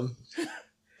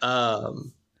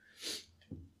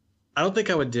 I don't think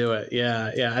I would do it.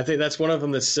 Yeah. I think that's one of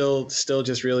them that's still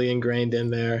just really ingrained in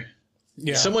there.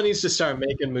 Yeah. Someone needs to start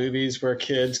making movies where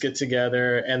kids get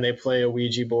together and they play a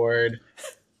Ouija board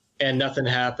and nothing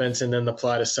happens, and then the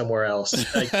plot is somewhere else.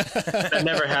 Like, that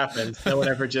never happens. No one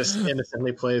ever just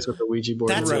innocently plays with a Ouija board.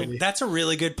 That's a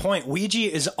really good point.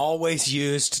 Ouija is always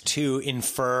used to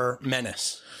infer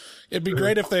menace. It'd be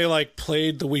great if they like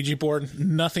played the Ouija board,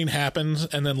 nothing happens,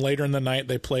 and then later in the night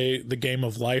they play the game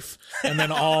of life, and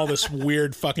then all this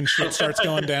weird fucking shit starts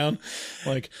going down.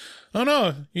 Like, oh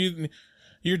no,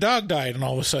 your dog died, and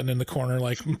all of a sudden in the corner,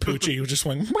 like Poochie just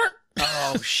went.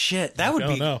 Oh shit! That would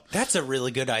be. That's a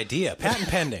really good idea. Patent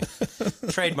pending,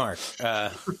 trademark,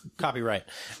 copyright.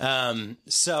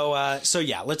 So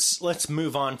yeah, let's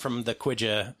move on from the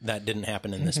Quidja that didn't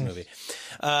happen in this movie.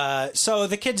 So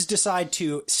the kids decide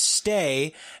to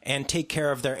stay and take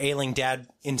care of their ailing dad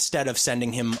instead of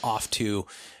sending him off to,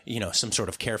 some sort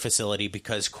of care facility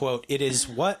because, quote, it is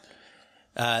what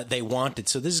they wanted.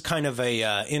 So this is kind of a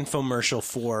infomercial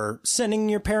for sending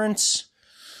your parents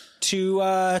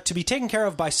to be taken care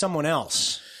of by someone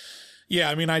else.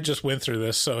 Yeah, I mean, I just went through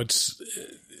this, so it's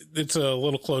a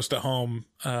little close to home.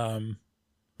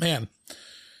 Man,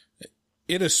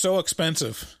 it is so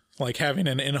expensive, like having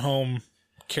an in-home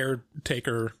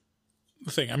caretaker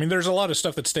thing. I mean, there's a lot of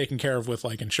stuff that's taken care of with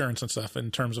like insurance and stuff in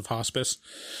terms of hospice,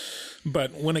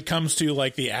 but when it comes to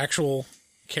like the actual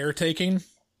caretaking,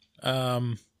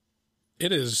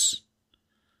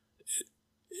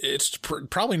 it's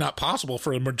probably not possible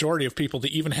for a majority of people to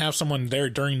even have someone there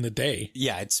during the day.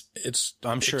 Yeah,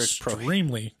 I'm sure it's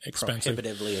extremely expensive,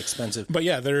 prohibitively expensive. But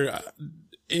yeah,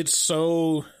 it's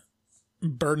so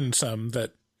burdensome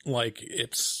that like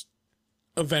it's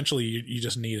eventually you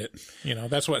just need it.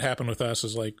 That's what happened with us.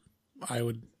 Is like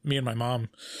me and my mom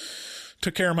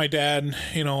took care of my dad.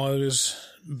 I was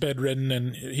bedridden,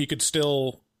 and he could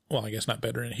still. Well, I guess not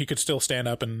bedridden. He could still stand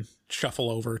up and shuffle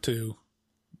over to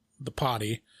the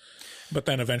potty, but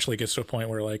then eventually gets to a point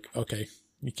where like, okay,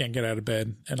 you can't get out of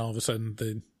bed, and all of a sudden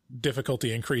the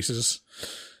difficulty increases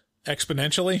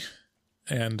exponentially,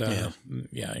 and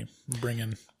bring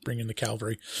in the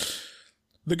cavalry.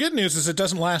 The good news is it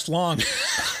doesn't last long.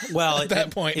 Well, at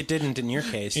that point, it didn't in your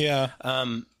case. Yeah.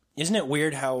 Isn't it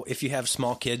weird how if you have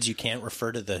small kids, you can't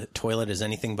refer to the toilet as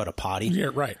anything but a potty? Yeah,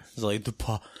 right. It's like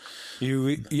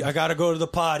I gotta go to the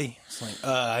potty. It's like,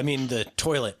 I mean the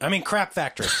toilet. I mean crap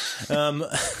factory.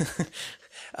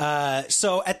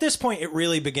 So at this point, it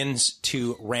really begins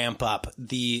to ramp up.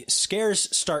 The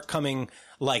scares start coming,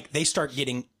 like they start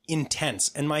getting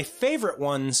intense. And my favorite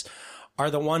ones are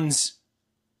the ones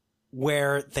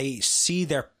where they see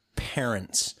their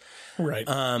parents. Right.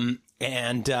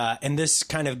 And this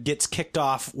kind of gets kicked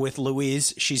off with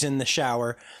Louise. She's in the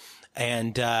shower,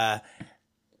 and I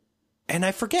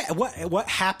forget what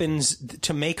happens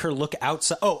to make her look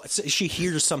outside. Oh, she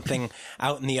hears something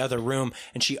out in the other room,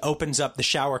 and she opens up the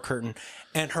shower curtain,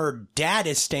 and her dad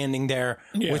is standing there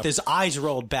with his eyes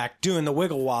rolled back, doing the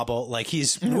wiggle wobble, like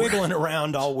he's wiggling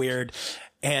around all weird,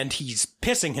 and he's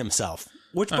pissing himself,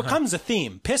 which becomes a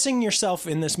theme. Pissing yourself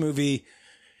in this movie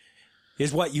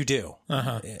is what you do.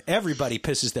 Everybody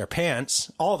pisses their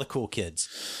pants. All the cool kids.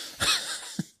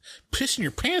 Pissing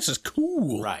your pants is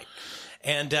cool. Right.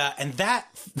 And that,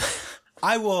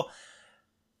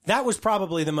 that was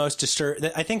probably the most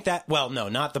disturbing, I think that, well, no,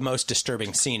 not the most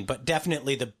disturbing scene, but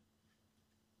definitely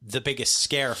the biggest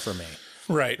scare for me.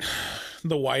 Right.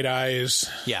 The white eyes.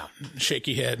 Yeah.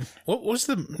 Shaky head. What was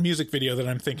the music video that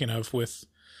I'm thinking of with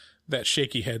that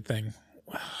shaky head thing?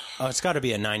 Oh, it's got to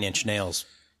be a 9 Inch Nails.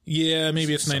 Yeah,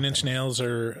 maybe it's 9 Inch Nails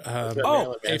or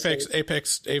Apex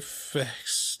Twins.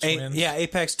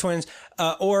 Apex Twins.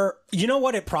 Or you know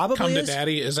what it probably Come is? to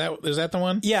Daddy. Is that the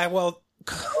one? Yeah, well,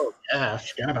 Oh, yeah, I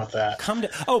forgot about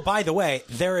that. By the way,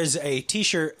 there is a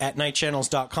t-shirt at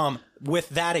nightchannels.com with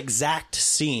that exact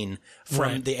scene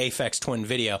from the Aphex Twin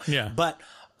video. Yeah. But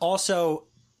also,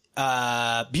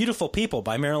 Beautiful People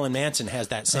by Marilyn Manson has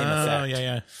that same effect.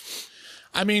 Yeah.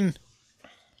 I mean,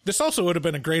 this also would have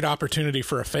been a great opportunity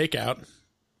for a fake out.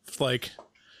 Like,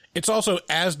 it's also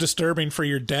as disturbing for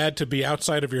your dad to be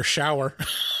outside of your shower.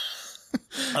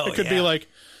 It could be like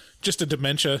just a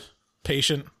dementia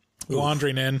patient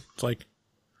wandering in. It's like,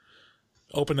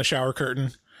 open the shower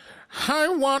curtain. I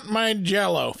want my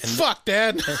Jell-O. Fuck,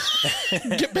 Dad.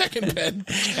 Get back in bed.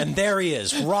 And there he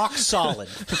is, rock solid.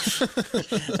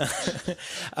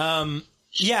 And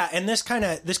this kind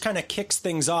of kicks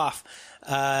things off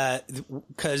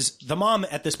because the mom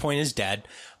at this point is dead,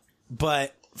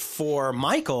 but for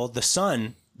Michael, the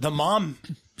son, the mom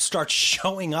starts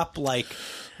showing up like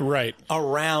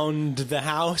around the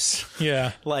house.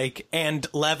 Yeah. Like, and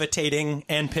levitating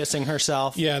and pissing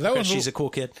herself. Yeah, that was, she's a cool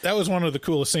kid. That was one of the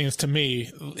coolest scenes to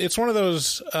me. It's one of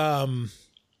those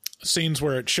scenes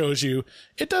where it shows you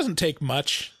it doesn't take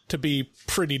much to be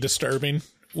pretty disturbing,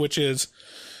 which is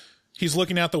he's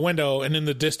looking out the window and in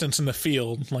the distance in the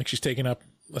field, like she's taking up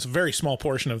a very small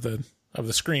portion of the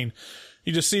screen.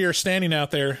 You just see her standing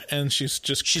out there, and she's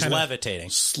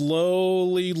levitating,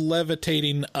 slowly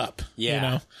levitating up. Yeah, you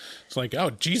know, it's like,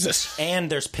 oh Jesus! And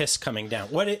there's piss coming down.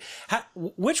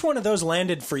 Which one of those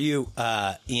landed for you,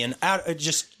 Ian?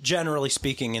 Just generally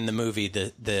speaking, in the movie,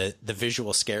 the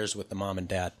visual scares with the mom and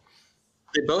dad.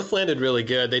 They both landed really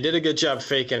good. They did a good job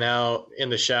faking out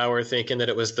in the shower, thinking that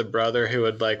it was the brother who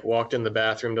had like walked in the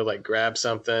bathroom to like grab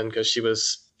something because she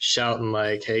was shouting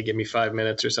like, "Hey, give me 5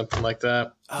 minutes" or something like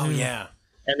that. Oh yeah.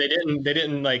 And they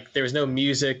didn't like, there was no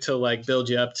music to like build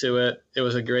you up to it. It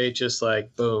was a great, just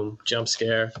like boom, jump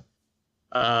scare.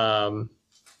 I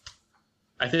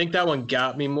think that one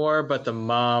got me more, but the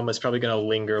mom is probably going to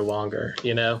linger longer,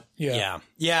 you know?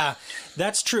 Yeah,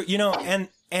 that's true. You know,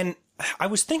 and I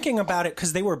was thinking about it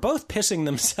because they were both pissing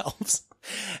themselves,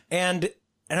 and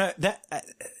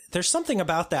there's something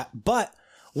about that. But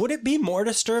would it be more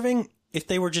disturbing if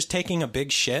they were just taking a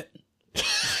big shit?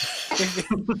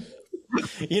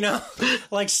 You know,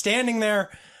 like standing there,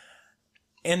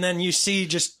 and then you see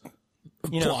just,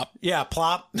 you know,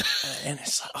 plop, and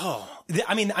it's like, oh,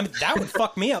 I mean, that would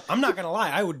fuck me up. I'm not gonna lie,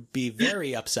 I would be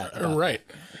very upset about right.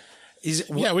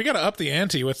 That. We got to up the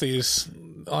ante with these.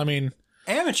 I mean,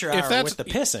 amateur hour with the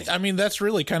pissing. I mean, that's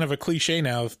really kind of a cliche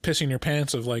now of pissing your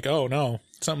pants. Of like, oh no,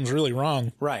 something's really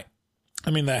wrong. Right.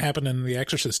 I mean, that happened in The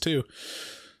Exorcist too.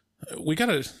 We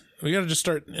gotta just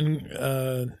start,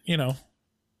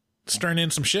 stirring in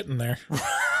some shit in there.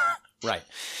 Right.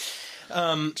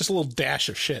 Just a little dash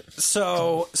of shit.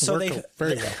 So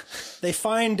very well. They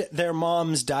find their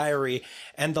mom's diary,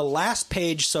 and the last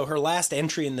page, so her last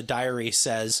entry in the diary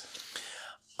says,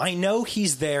 "I know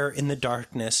he's there in the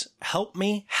darkness. Help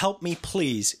me,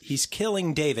 please. He's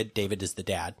killing David." David is the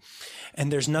dad.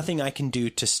 "And there's nothing I can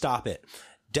do to stop it.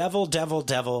 Devil, devil,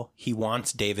 devil. He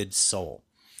wants David's soul."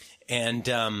 And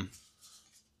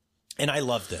I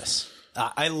love this.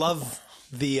 I love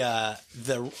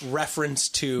the reference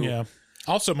to. Yeah.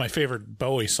 Also, my favorite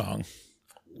Bowie song.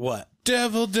 What?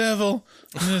 Devil, devil.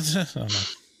 Oh, no. Is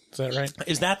that right?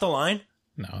 Is that the line?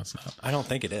 No, it's not. I don't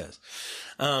think it is.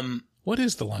 What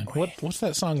is the line? What's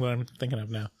that song that I'm thinking of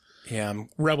now? Yeah,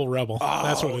 Rebel, Rebel. Oh,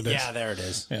 that's what it is. Yeah, there it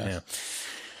is. Yeah.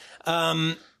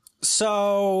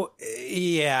 So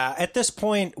yeah, at this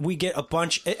point we get a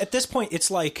bunch. At this point, it's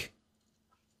like.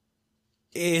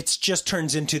 It just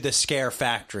turns into the scare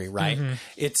factory, right? Mm-hmm.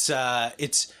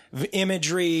 It's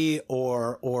imagery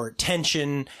or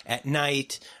tension at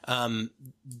night.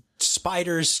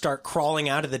 Spiders start crawling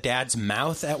out of the dad's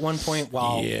mouth at one point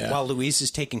while Louise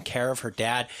is taking care of her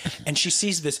dad, and she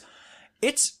sees this.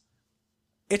 It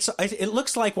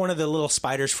looks like one of the little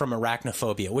spiders from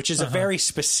Arachnophobia, which is a very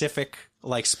specific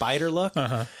like spider look.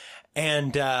 Uh-huh.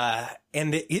 And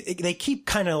they keep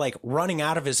kind of like running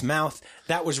out of his mouth.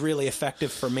 That was really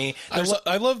effective for me.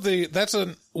 I love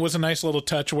was a nice little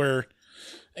touch where,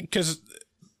 because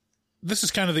this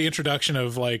is kind of the introduction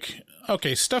of like,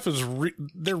 okay, stuff is,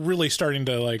 they're really starting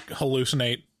to like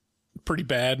hallucinate pretty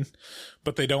bad,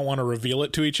 but they don't want to reveal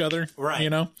it to each other. Right. You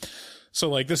know? So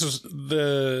like, this is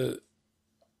the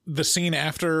scene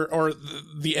after, or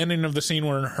the ending of the scene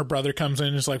where her brother comes in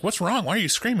and is like, "What's wrong? Why are you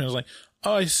screaming?" I was like,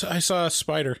 "Oh, I saw a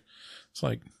spider." It's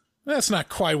like, that's not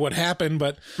quite what happened,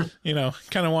 but you know,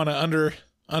 kind of want to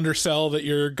undersell that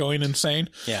you're going insane.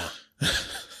 Yeah.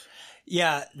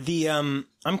 Yeah.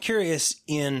 I'm curious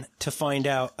to find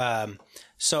out.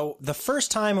 So the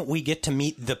first time we get to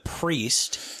meet the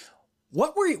priest,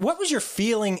 What was your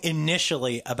feeling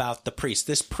initially about the priest?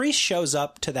 This priest shows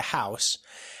up to the house,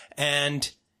 and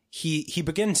he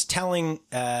begins telling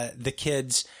the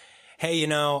kids, "Hey, you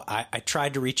know, I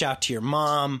tried to reach out to your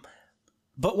mom."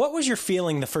 But what was your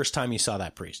feeling the first time you saw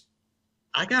that priest?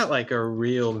 I got like a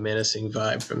real menacing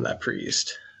vibe from that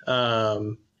priest,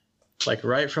 like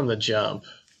right from the jump.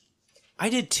 I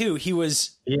did too. He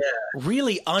was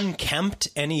really unkempt,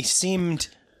 and he seemed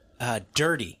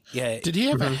dirty. Yeah. Did he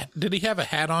have a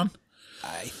hat on?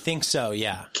 I think so.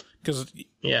 Yeah. Because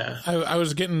yeah,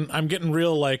 I'm getting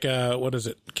real like what is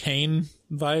it? Kane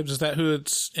vibes. Is that who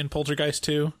it's in Poltergeist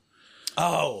 2?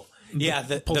 Oh, yeah.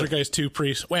 The Poltergeist 2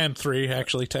 priest, and 3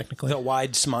 actually technically. The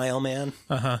wide smile man.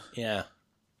 Yeah.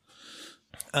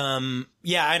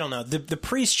 Yeah. I don't know. The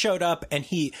priest showed up, and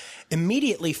he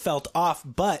immediately felt off,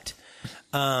 but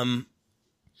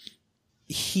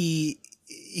he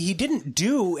didn't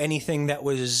do anything that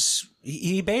was.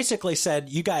 He basically said,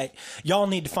 y'all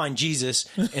need to find Jesus,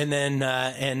 and then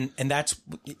and that's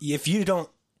if you don't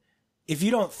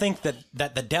think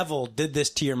that the devil did this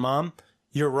to your mom,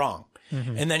 you're wrong.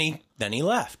 Mm-hmm. And then he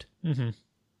left. Mm-hmm.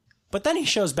 But then he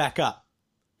shows back up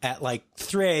at like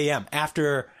 3 a.m.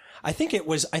 after. I think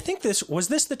this was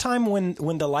the time when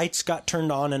the lights got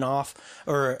turned on and off,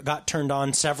 or got turned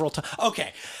on several times.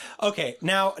 Okay.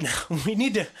 Now we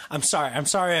need to. I'm sorry.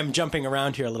 I'm jumping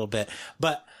around here a little bit,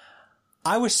 but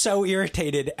I was so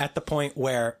irritated at the point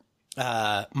where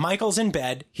Michael's in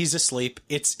bed, he's asleep.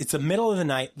 It's the middle of the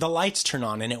night. The lights turn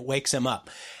on and it wakes him up,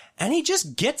 and he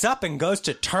just gets up and goes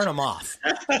to turn them off.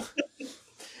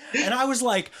 And I was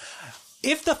like,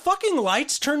 if the fucking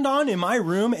lights turned on in my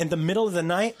room in the middle of the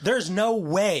night, there's no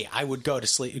way I would go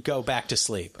back to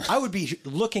sleep. I would be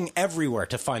looking everywhere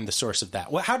to find the source of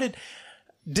that. How did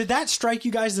that strike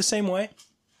you guys the same way?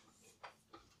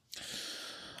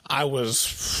 I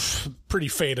was pretty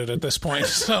faded at this point,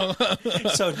 so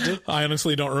I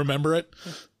honestly don't remember it.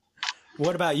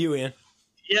 What about you, Ian?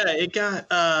 Yeah, it got.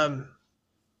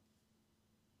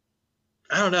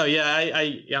 I don't know. Yeah,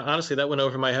 I honestly, that went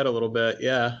over my head a little bit.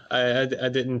 Yeah, I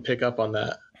didn't pick up on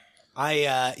that.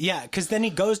 Because then he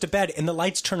goes to bed and the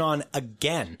lights turn on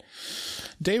again.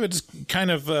 David's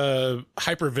kind of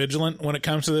hyper vigilant when it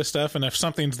comes to this stuff, and if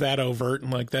something's that overt,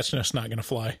 like that's just not going to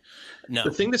fly. No.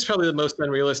 The thing that's probably the most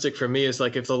unrealistic for me is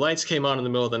like if the lights came on in the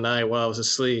middle of the night while I was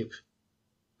asleep,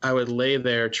 I would lay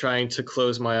there trying to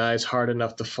close my eyes hard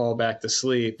enough to fall back to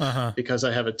sleep because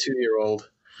I have a 2-year-old.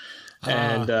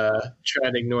 And try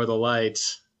to ignore the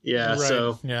lights. Yeah, right.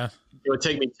 So it would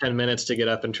take me 10 minutes to get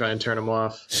up and try and turn them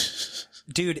off.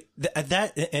 Dude,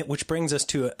 that which brings us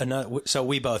to another. So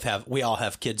we all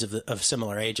have kids of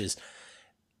similar ages.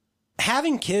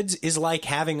 Having kids is like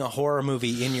having a horror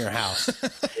movie in your house,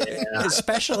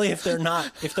 especially if they're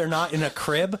not in a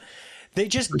crib. They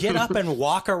just get up and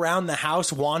walk around the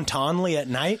house wantonly at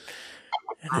night,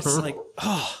 and it's like,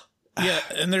 oh, yeah.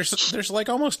 And there's like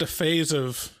almost a phase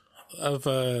of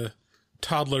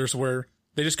toddlers where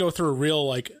they just go through a real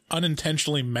like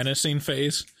unintentionally menacing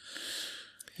phase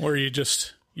where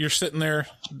you're sitting there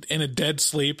in a dead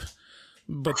sleep,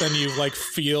 but then you like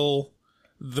feel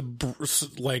the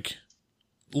like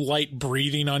light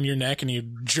breathing on your neck, and you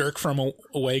jerk from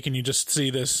awake, and you just see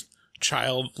this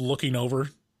child looking over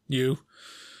you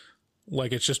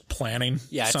like it's just planning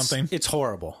something. It's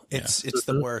horrible. It's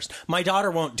the worst. My daughter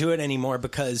won't do it anymore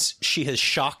because she has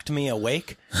shocked me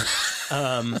awake.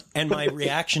 And my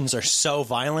reactions are so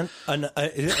violent.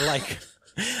 I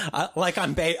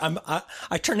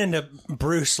turn into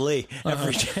Bruce Lee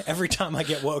every time I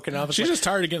get woken up. She's just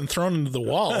tired of getting thrown into the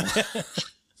wall.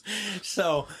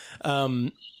 So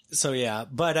yeah.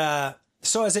 But,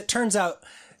 so as it turns out,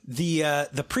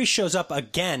 the priest shows up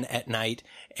again at night,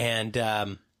 and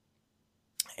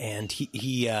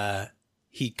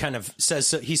he kind of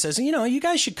says, you know, you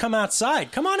guys should come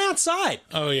outside. Come on outside.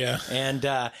 Oh yeah. And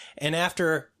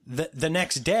after the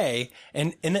next day,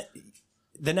 and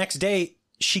the next day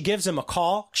she gives him a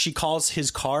call. She calls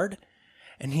his card,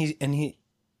 and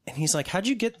he's like,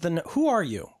 who are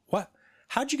you? What?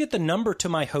 How'd you get the number to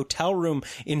my hotel room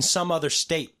in some other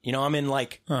state? You know, I'm in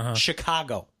like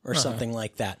Chicago or something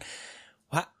like that.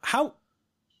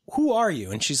 Who are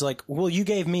you? And she's like, well, you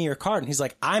gave me your card. And he's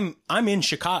like, I'm in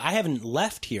Chicago. I haven't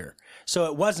left here.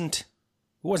 So it wasn't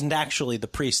actually the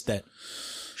priest that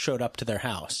showed up to their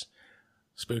house.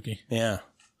 Spooky. Yeah.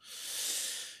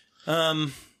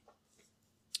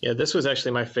 Yeah, this was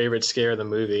actually my favorite scare of the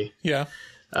movie. Yeah.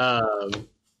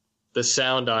 The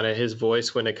sound on it, his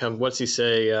voice when it comes, what's he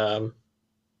say?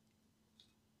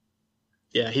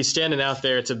 Yeah, he's standing out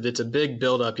there. It's a big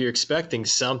buildup. You're expecting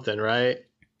something, right?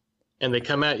 and they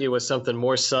come at you with something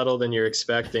more subtle than you're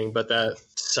expecting, but that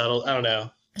subtle, I don't know,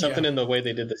 something in the way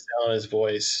they did the sound of his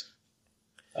voice.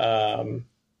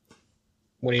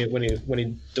 When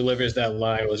he delivers that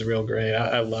line was real great.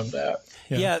 I love that.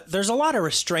 Yeah, there's a lot of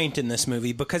restraint in this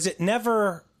movie because it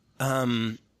never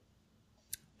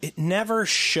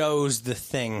shows the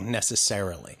thing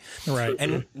necessarily. Right.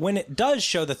 And when it does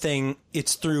show the thing,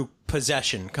 it's through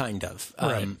possession, kind of.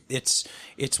 Right. It's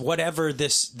whatever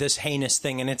this heinous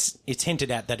thing, and it's hinted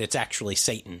at that it's actually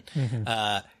Satan.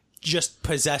 Just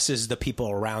possesses the people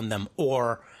around them,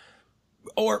 or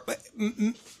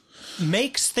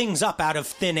makes things up out of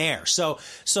thin air. So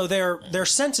their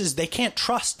senses, they can't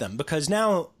trust them because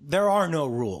now there are no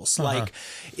rules. Like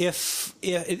if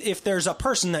there's a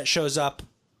person that shows up,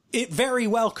 it very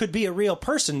well could be a real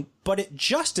person, but it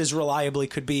just as reliably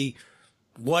could be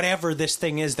whatever this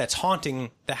thing is that's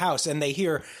haunting the house. And they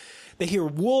hear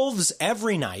wolves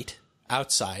every night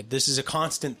outside. This is a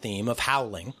constant theme of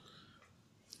howling.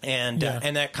 And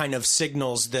that kind of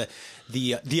signals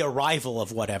the arrival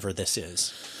of whatever this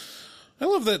is. I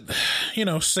love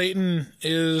that, Satan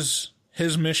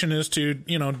his mission is to,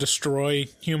 destroy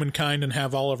humankind and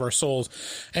have all of our souls.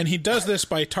 And he does this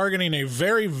by targeting a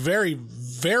very, very,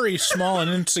 very small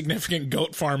and insignificant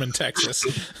goat farm in Texas.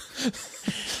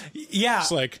 Yeah.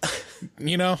 It's like,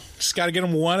 just got to get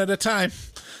them one at a time.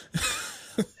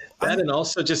 That, and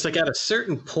also just like at a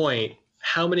certain point,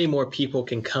 how many more people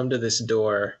can come to this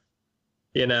door,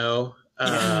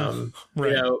 Right.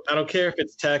 I don't care if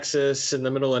it's Texas in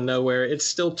the middle of nowhere. It's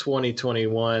still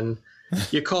 2021.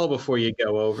 You call before you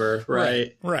go over,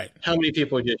 right? Right. How many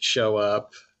people just show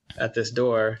up at this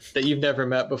door that you've never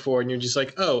met before, and you're just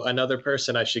like, oh, another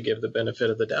person I should give the benefit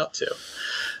of the doubt to.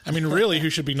 I mean, really, who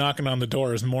should be knocking on the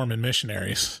door is Mormon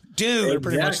missionaries. Dude, they're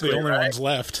pretty much the only ones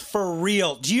left. For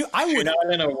real. You're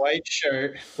not in a white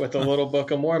shirt with a little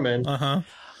Book of Mormon. I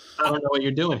don't know what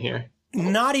you're doing here.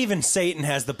 Not even Satan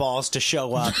has the balls to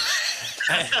show up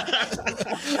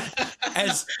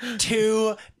as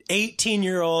two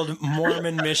 18-year-old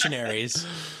Mormon missionaries.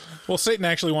 Well, Satan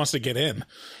actually wants to get in.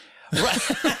 I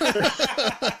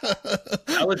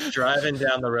was driving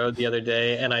down the road the other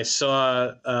day, and I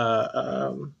saw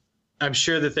I'm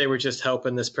sure that they were just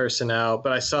helping this person out,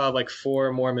 but I saw like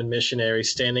 4 Mormon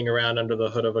missionaries standing around under the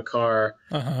hood of a car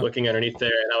looking underneath there,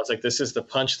 and I was like, this is the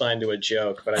punchline to a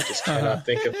joke, but I just cannot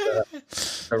think of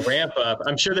the ramp up.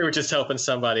 I'm sure they were just helping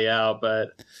somebody out,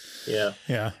 but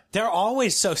yeah. They're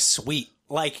always so sweet.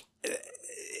 Like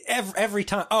every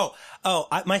time.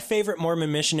 My favorite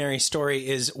Mormon missionary story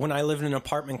is when I lived in an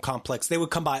apartment complex. They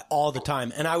would come by all the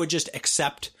time, and I would just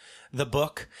accept the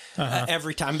book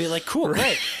every time, be like, cool,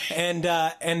 great. And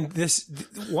this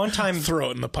one time,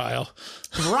 throw it in the pile.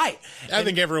 Right. I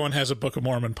think everyone has a Book of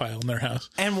Mormon pile in their house.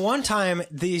 And one time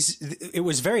it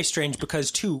was very strange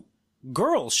because 2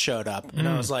 girls showed up, and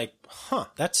I was like,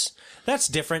 that's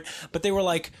different. But they were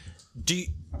like,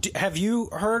 have you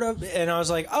heard of? And I was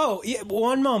like, oh, yeah,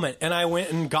 one moment. And I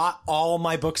went and got all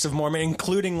my books of Mormon,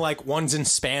 including like ones in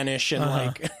Spanish and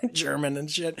like German and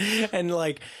shit. And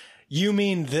like, you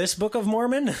mean this Book of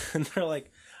Mormon? And they're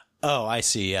like, oh, I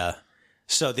see.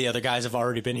 So the other guys have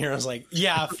already been here. I was like,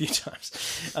 yeah, a few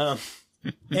times.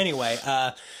 Anyway,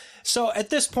 so at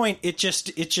this point, it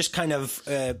just kind of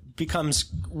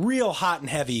becomes real hot and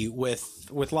heavy with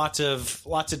lots of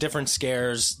different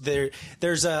scares.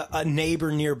 There's a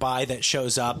neighbor nearby that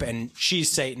shows up, and she's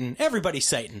Satan. Everybody's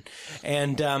Satan,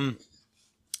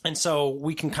 and so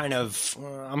we can kind of,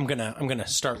 I'm gonna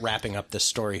start wrapping up this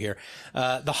story here.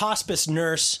 The hospice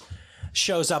nurse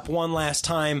shows up one last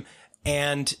time,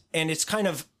 and it's kind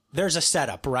of, there's a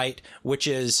setup, right? Which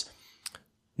is,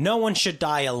 no one should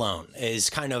die alone is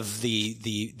kind of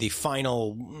the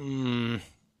final,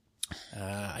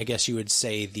 I guess you would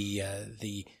say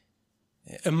the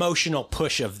emotional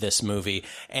push of this movie,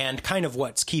 and kind of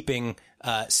what's keeping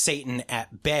Satan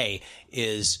at bay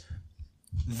is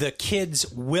the kids'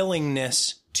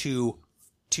 willingness to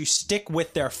stick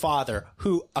with their father,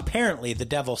 who apparently the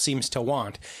devil seems to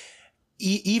want,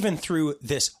 even through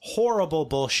this horrible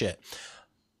bullshit.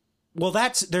 Well,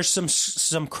 there's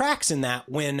some cracks in that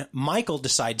when Michael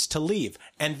decides to leave.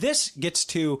 And this gets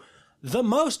to the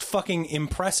most fucking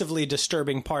impressively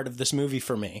disturbing part of this movie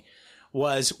for me,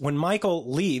 was when Michael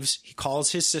leaves, he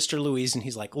calls his sister Louise and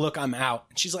he's like, look, I'm out.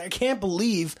 And she's like, I can't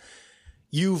believe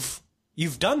you've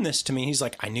done this to me. He's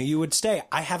like, I knew you would stay.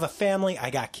 I have a family. I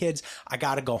got kids. I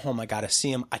got to go home. I got to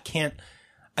see them. I can't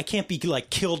be like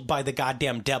killed by the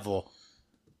goddamn devil.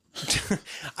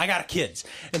 I got kids.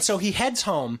 And so he heads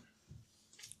home.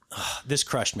 This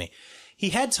crushed me. He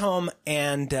heads home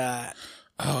and,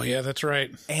 oh yeah, that's right.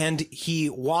 And he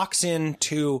walks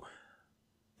into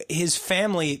his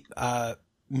family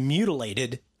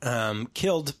mutilated,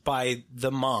 killed by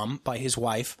the mom, by his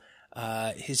wife.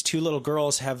 His 2 little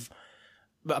girls have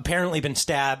apparently been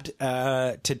stabbed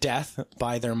to death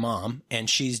by their mom, and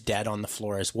she's dead on the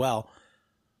floor as well.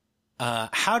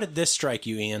 How did this strike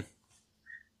you, Ian?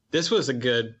 This was a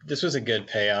good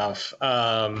payoff.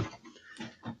 Are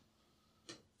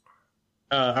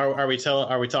we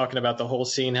talking about the whole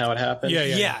scene, how it happened?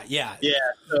 Yeah.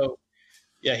 So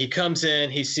he comes in,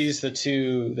 he sees the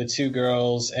two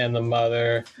girls and the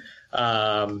mother.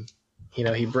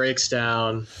 He breaks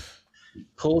down,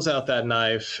 pulls out that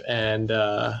knife, and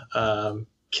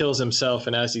kills himself.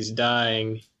 And as he's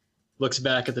dying, looks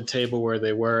back at the table where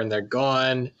they were, and they're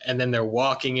gone. And then they're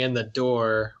walking in the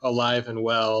door alive and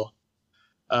well.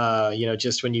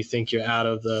 Just when you think you're out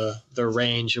of the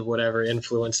range of whatever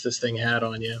influence this thing had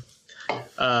on you.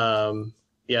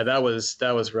 That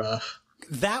was rough.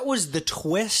 That was the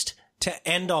twist to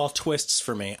end all twists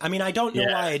for me. I mean, I don't know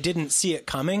why I didn't see it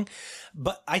coming,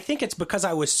 but I think it's because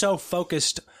I was so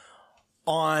focused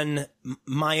on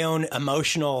my own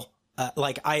emotional,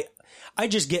 I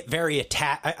just get very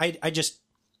attached. I just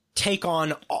take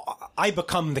on, I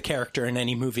become the character in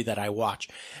any movie that I watch.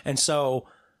 And so,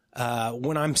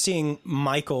 when I'm seeing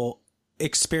Michael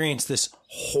experience this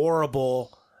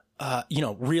horrible,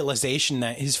 realization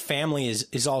that his family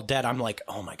is all dead, I'm like,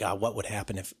 oh my God, what would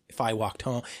happen if I walked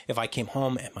home, if I came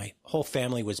home and my whole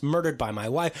family was murdered by my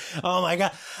wife? Oh my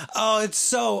God. Oh, it's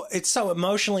so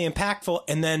emotionally impactful.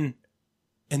 And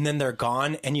then they're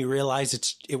gone, and you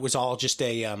realize it was all just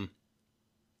it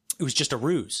was just a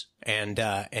ruse, and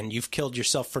you've killed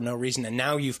yourself for no reason. And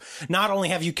now not only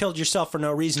have you killed yourself for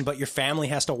no reason, but your family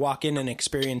has to walk in and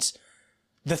experience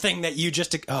the thing that you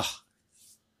just,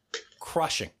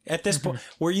 crushing. At this point,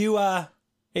 were you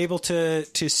able to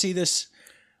see this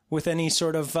with any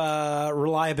sort of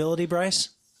reliability, Bryce?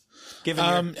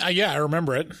 Given I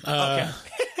remember it. Okay.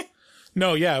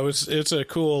 No, yeah, it's a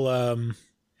cool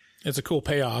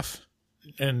payoff,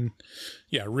 and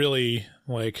really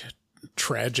like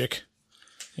tragic,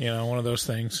 one of those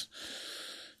things.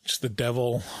 Just the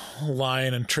devil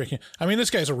lying and tricking. I mean,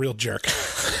 this guy's a real jerk.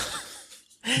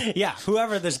 Yeah,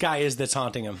 whoever this guy is that's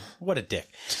haunting him, what a dick.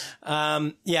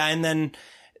 And then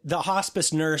the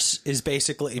hospice nurse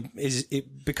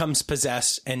becomes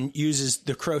possessed and uses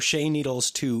the crochet needles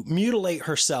to mutilate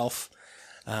herself,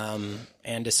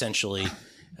 and essentially,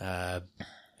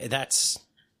 that's.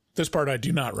 This part I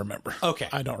do not remember. Okay.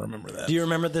 I don't remember that. Do you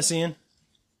remember this, Ian?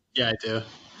 Yeah, I do.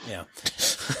 Yeah.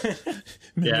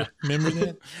 Remember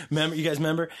that? You guys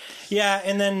remember? Yeah,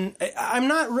 and then I'm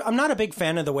not a big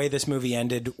fan of the way this movie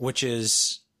ended, which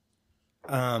is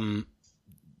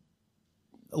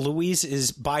Louise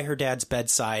is by her dad's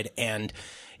bedside, and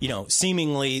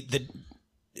seemingly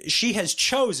she has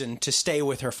chosen to stay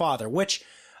with her father, which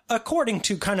according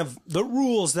to kind of the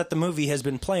rules that the movie has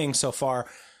been playing so far,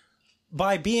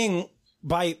 by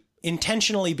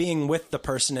intentionally being with the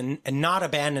person and not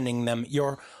abandoning them,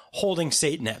 you're holding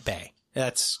Satan at bay.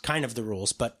 That's kind of the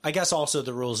rules. But I guess also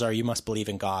the rules are you must believe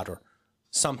in God or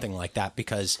something like that,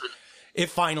 because it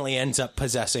finally ends up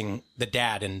possessing the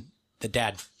dad, and the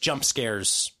dad jump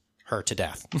scares her to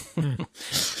death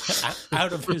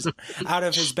out of his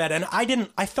bed. And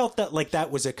I felt that like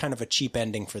that was a kind of a cheap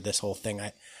ending for this whole thing.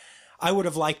 I would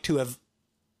have liked to have,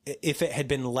 if it had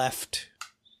been left,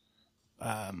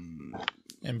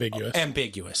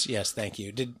 ambiguous. Yes. Thank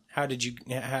you. How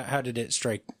did it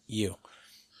strike you?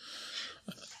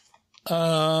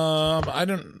 I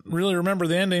don't really remember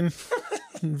the ending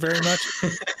very much,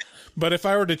 but if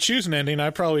I were to choose an ending,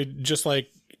 I'd probably just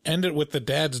end it with the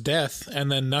dad's death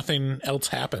and then nothing else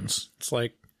happens. It's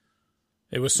like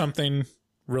it was something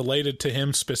related to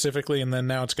him specifically, and then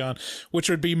now it's gone, which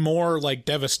would be more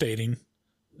devastating,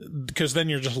 because then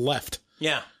you're just left.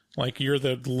 Yeah. You're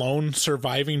the lone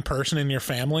surviving person in your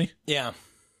family. Yeah.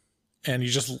 And you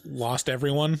just lost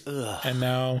everyone. Ugh. And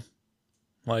now,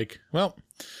 well,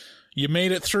 you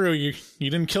made it through. You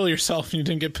didn't kill yourself. You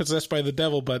didn't get possessed by the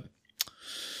devil, but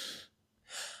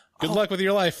good luck with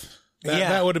your life.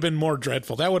 That would have been more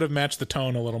dreadful. That would have matched the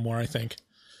tone a little more, I think.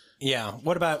 Yeah.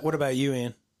 What about you,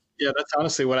 Ian? Yeah, that's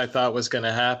honestly what I thought was going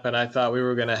to happen. I thought we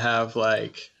were going to have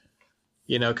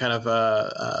kind of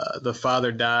the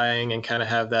father dying and kind of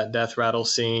have that death rattle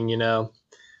scene,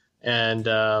 and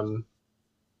I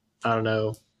don't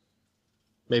know,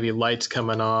 maybe lights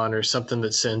coming on or something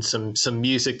that sends some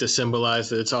music to symbolize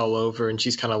that it's all over, and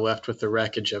she's kind of left with the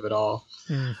wreckage of it all.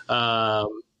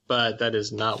 But that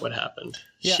is not what happened.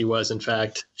 Yeah. She was, in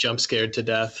fact, jump scared to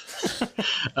death,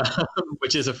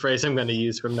 which is a phrase I'm going to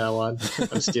use from now on.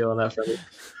 I'm stealing that from you.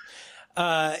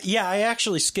 Yeah, I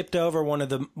actually skipped over one of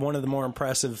the more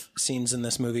impressive scenes in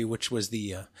this movie, which was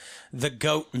the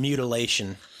goat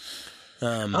mutilation.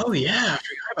 Oh yeah, I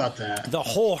forgot about that. The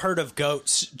whole herd of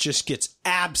goats just gets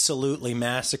absolutely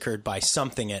massacred by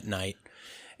something at night,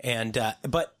 and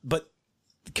but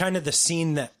kind of the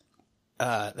scene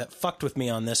that fucked with me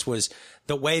on this was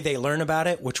the way they learn about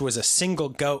it, which was a single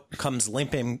goat comes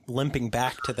limping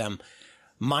back to them,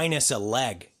 minus a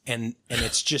leg, and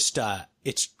it's just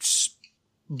it's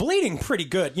bleeding pretty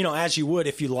good, as you would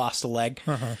if you lost a leg,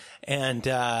 and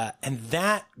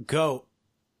that goat.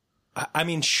 I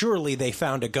mean, surely they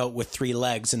found a goat with 3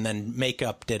 legs and then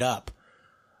make-upped it up.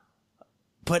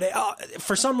 But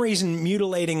for some reason,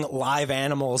 mutilating live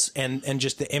animals and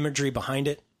just the imagery behind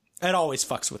it, it always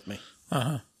fucks with me.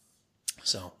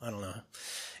 So, I don't know.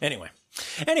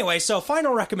 Anyway, so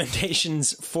final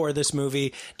recommendations for this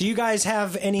movie. Do you guys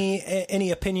have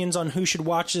any opinions on who should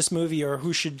watch this movie or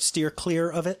who should steer clear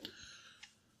of it?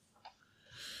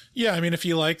 Yeah, I mean, if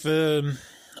you like the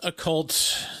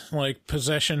occult, like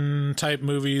possession type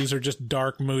movies or just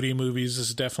dark, moody movies,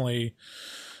 is definitely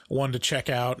one to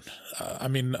check out. I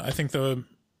mean, I think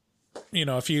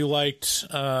if you liked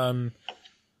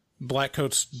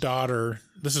Blackcoat's Daughter,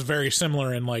 this is very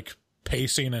similar in like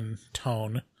pacing and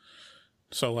tone.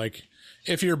 So like,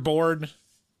 if you're bored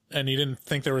and you didn't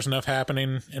think there was enough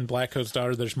happening in Blackcoat's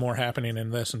Daughter, there's more happening in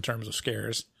this in terms of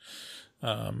scares.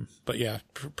 But yeah,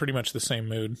 pretty much the same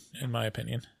mood, in my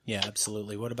opinion. Yeah,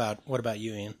 absolutely. What about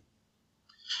you, Ian?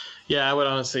 Yeah, I would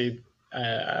honestly,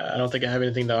 I don't think I have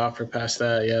anything to offer past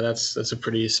that. Yeah, that's a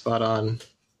pretty spot on.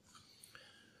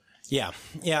 Yeah,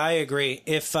 I agree.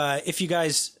 If you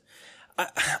guys,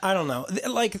 I don't know,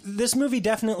 like this movie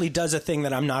definitely does a thing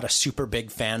that I'm not a super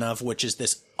big fan of, which is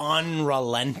this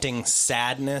unrelenting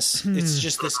sadness. It's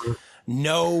just this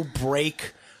no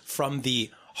break from the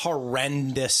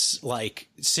horrendous like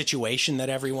situation that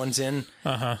everyone's in.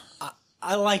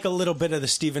 I like a little bit of the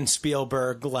Steven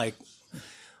Spielberg like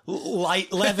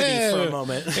light levity for a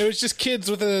moment. It was just kids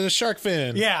with a shark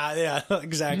fin. Yeah,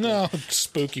 exactly. No,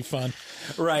 spooky fun.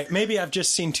 Right. Maybe I've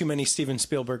just seen too many Steven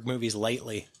Spielberg movies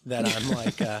lately that I'm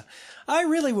like, I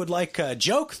really would like a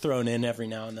joke thrown in every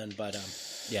now and then, but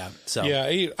yeah. So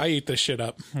yeah, I eat this shit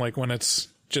up. Like when it's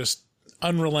just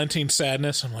unrelenting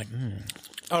sadness, I'm like,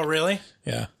 Oh, really?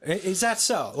 Yeah. Is that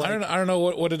so? Like, I don't know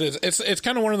what it is. It's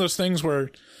kind of one of those things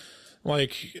where,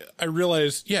 like, I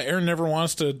realize, yeah, Aaron never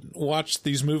wants to watch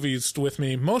these movies with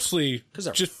me, mostly because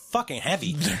they're just fucking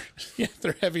heavy.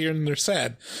 They're heavier and they're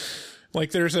sad.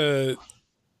 Like, there's I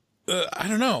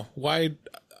don't know why.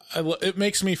 It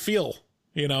makes me feel,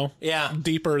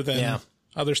 deeper than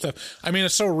other stuff. I mean,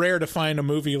 it's so rare to find a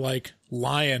movie like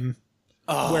Lion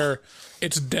where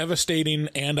it's devastating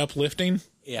and uplifting.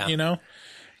 Yeah.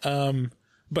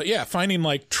 But yeah, finding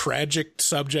like tragic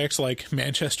subjects like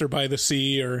Manchester by the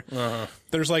Sea, or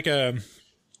there's a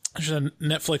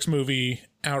Netflix movie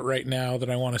out right now that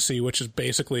I want to see, which is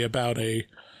basically about a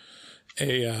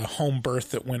home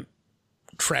birth that went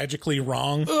tragically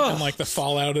wrong and like the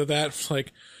fallout of that. It's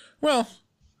like, well,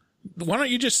 why don't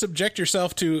you just subject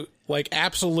yourself to like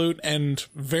absolute and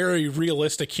very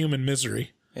realistic human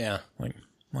misery? Yeah.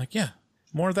 Like, yeah.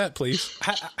 More of that, please.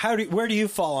 Where do you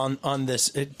fall on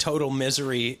this total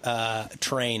misery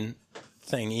train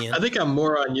thing, Ian? I think I'm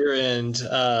more on your end.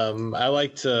 I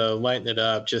like to lighten it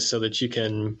up just so that you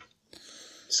can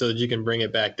bring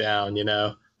it back down.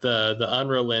 The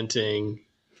unrelenting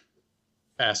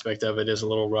aspect of it is a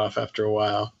little rough after a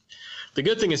while. The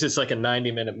good thing is it's like a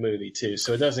 90-minute movie too,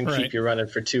 so it doesn't keep you running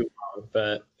for too long.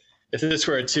 But if this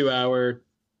were a 2-hour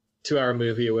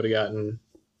movie, it would have gotten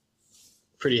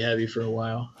pretty heavy for a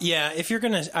while. Yeah,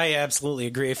 I absolutely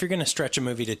agree. If you're gonna stretch a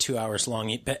movie to 2 hours long,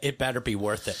 it better be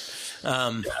worth it.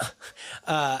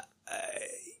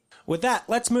 With that,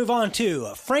 let's move on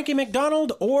to Frankie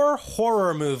McDonald or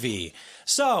horror movie.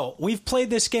 So we've played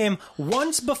this game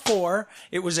once before.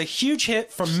 It was a huge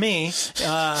hit from me.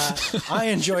 I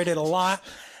enjoyed it a lot.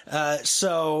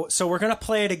 So we're gonna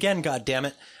play it again. God damn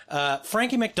it.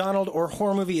 Frankie McDonald or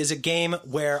horror movie is a game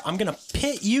where I'm going to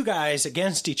pit you guys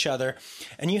against each other,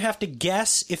 and you have to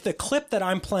guess if the clip that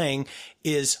I'm playing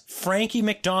is Frankie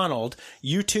McDonald,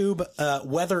 YouTube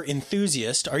weather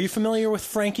enthusiast. Are you familiar with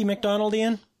Frankie McDonald,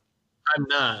 Ian? I'm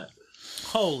not.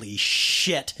 Holy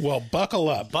shit. Well, buckle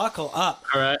up. Buckle up.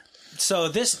 All right. So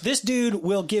this dude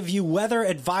will give you weather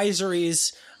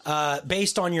advisories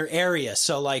based on your area.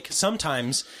 So like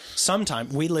sometimes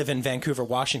we live in Vancouver,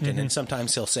 Washington, and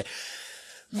sometimes he'll say,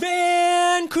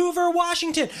 Vancouver,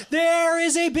 Washington, there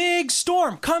is a big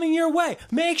storm coming your way.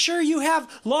 Make sure you have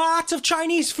lots of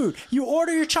Chinese food. You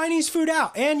order your Chinese food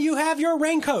out and you have your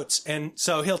raincoats. And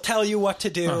so he'll tell you what to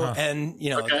do. And, you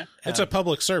know, it's a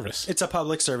public service. It's a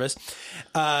public service.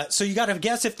 So you got to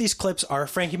guess if these clips are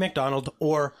Frankie McDonald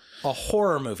or a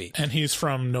horror movie. And he's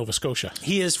from Nova Scotia.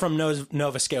 He is from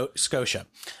Nova Scotia.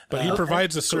 But he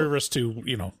provides a service to,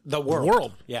 you know, the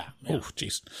world. Yeah. Oh,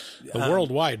 jeez. The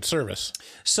worldwide service.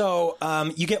 So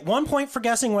you get 1 point for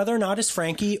guessing whether or not it's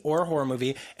Frankie or a horror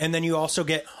movie. And then you also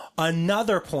get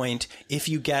another point if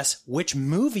you guess which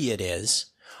movie it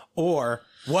is or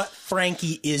what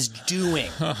Frankie is doing.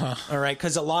 All right.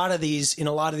 Because in a lot of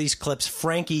these clips,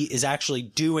 Frankie is actually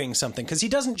doing something because he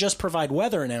doesn't just provide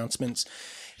weather announcements.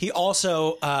 He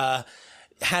also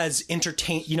has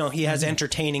entertaining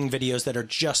videos that are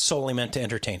just solely meant to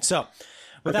entertain. So,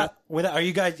 without, are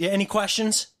you guys any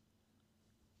questions?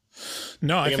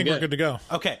 No, I think we're good to go.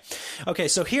 Okay.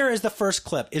 So here is the first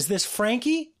clip. Is this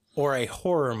Frankie or a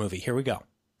horror movie? Here we go.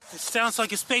 It sounds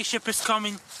like a spaceship is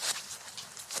coming.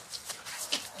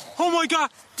 Oh my God!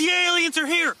 The aliens are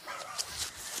here!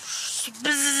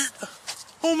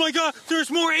 Oh my God!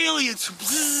 There's more aliens!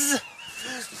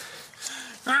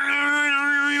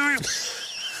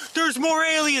 There's more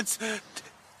aliens!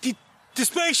 The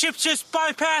spaceship just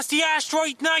bypassed the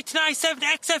asteroid 1997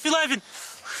 XF-11.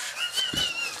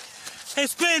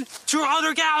 It's been to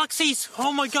other galaxies.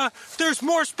 Oh my God! There's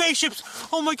more spaceships.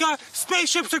 Oh my God!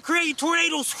 Spaceships are creating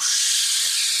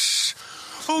tornadoes.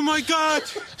 Oh my God!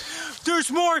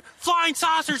 There's more flying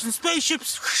saucers and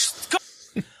spaceships.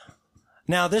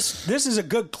 Now this is a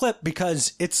good clip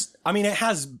because it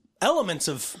has elements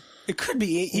of. It could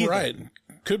be either. Right.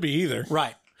 Could be either.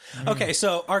 Right. Okay,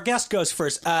 so our guest goes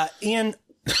first. Ian,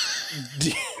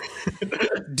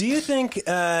 do you think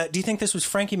this was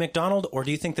Frankie McDonald or do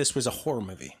you think this was a horror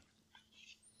movie?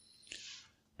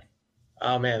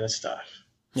 Oh man, that's tough.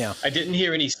 Yeah. I didn't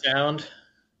hear any sound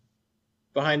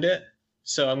behind it,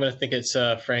 so I'm going to think it's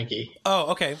Frankie.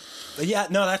 Oh, okay. Yeah,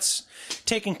 no, that's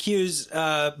taking cues,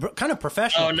 kind of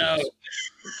professional. Oh no.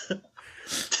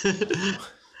 Did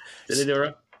I do it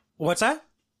wrong? What's that?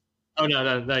 Oh,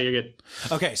 no, you're good.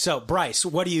 Okay, so Bryce,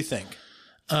 what do you think?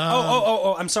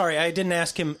 I'm sorry, I didn't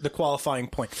ask him the qualifying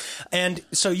point. And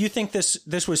so you think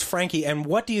this was Frankie, and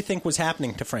what do you think was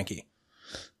happening to Frankie?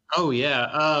 Oh,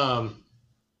 yeah.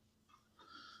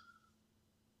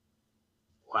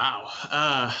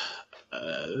 Wow.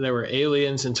 There were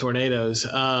aliens and tornadoes.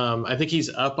 I think he's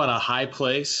up on a high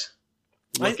place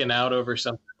looking out over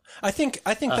something. I think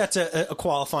that's a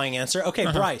qualifying answer. Okay,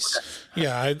 Bryce.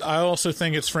 Yeah, I also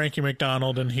think it's Frankie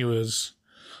McDonald, and he was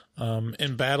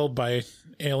embattled by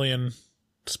alien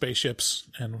spaceships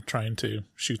and trying to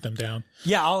shoot them down.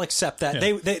 Yeah, I'll accept that.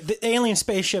 Yeah. The alien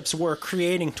spaceships were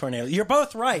creating tornadoes. You're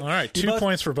both right. All right, 2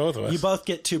 points for both of us. You both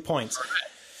get 2 points.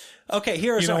 Okay,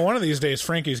 here's one of these days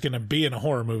Frankie's going to be in a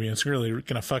horror movie and it's really going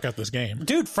to fuck up this game.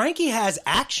 Dude, Frankie has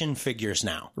action figures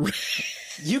now.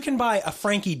 You can buy a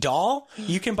Frankie doll.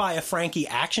 You can buy a Frankie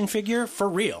action figure for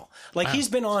real. Like wow.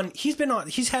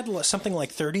 He's had something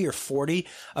like 30 or 40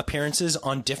 appearances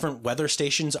on different weather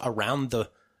stations around the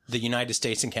United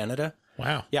States and Canada.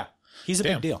 Wow. Yeah. He's a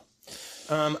big deal.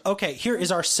 Okay, here is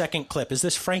our second clip. Is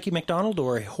this Frankie McDonald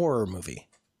or a horror movie?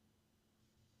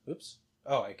 Oops.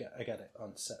 Oh, I got it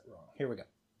on set wrong. Here we go.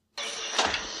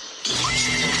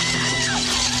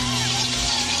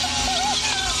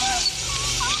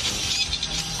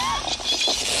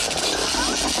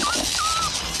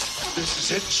 This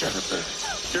is it, Jennifer.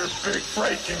 Your big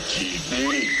breaking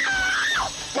TV.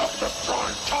 Welcome to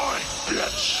prime time,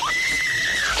 bitch.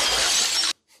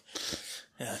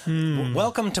 Yeah.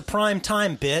 Welcome to prime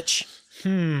time, bitch.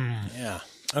 Yeah.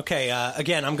 Okay.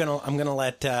 Again, I'm gonna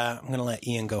let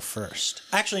Ian go first.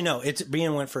 Actually, no.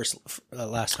 Ian went first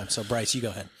last time. So Bryce, you go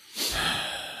ahead.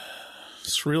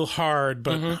 It's real hard,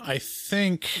 but I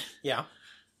think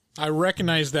I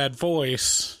recognize that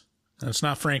voice. And it's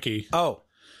not Frankie. Oh.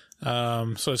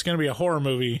 So it's going to be a horror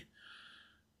movie.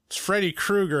 It's Freddy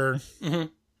Krueger. Mm-hmm.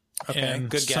 Okay, and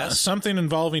good guess. Something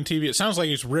involving TV. It sounds like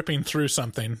he's ripping through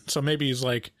something. So maybe he's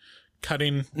like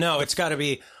cutting. No, it's got to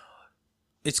be.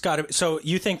 So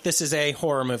you think this is a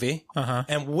horror movie? Uh-huh.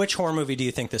 And which horror movie do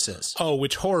you think this is? Oh,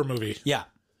 which horror movie? Yeah.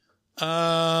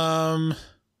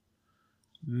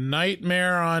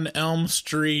 Nightmare on Elm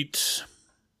Street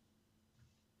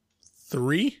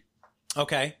 3?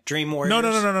 Okay. Dream Warriors?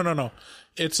 No.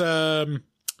 It's a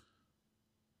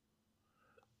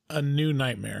new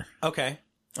nightmare. Okay.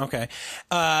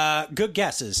 Good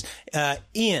guesses.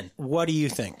 Ian, what do you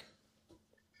think?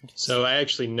 So I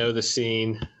actually know the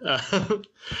scene.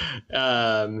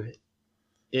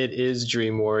 it is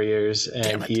Dream Warriors,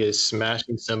 and he is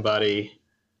smashing somebody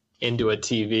into a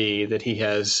TV that he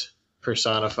has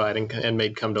personified and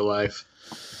made come to life.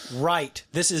 Right.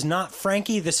 This is not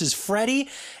Frankie. This is Freddy,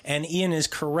 and Ian is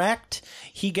correct.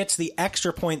 He gets the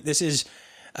extra point. This is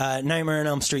Nightmare on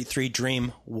Elm Street 3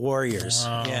 Dream Warriors.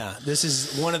 Wow. Yeah, this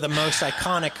is one of the most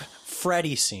iconic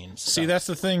Freddy scenes. See, that's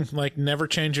the thing. Like, never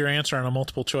change your answer on a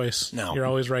multiple choice. No. You're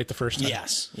always right the first time.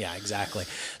 Yes. Yeah, exactly.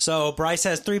 So Bryce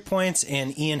has 3 points,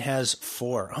 and Ian has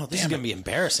 4. Oh, this is going to be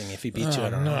embarrassing if he beats you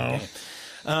at our own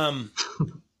game.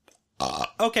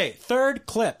 Okay, third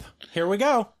clip. Here we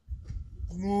go.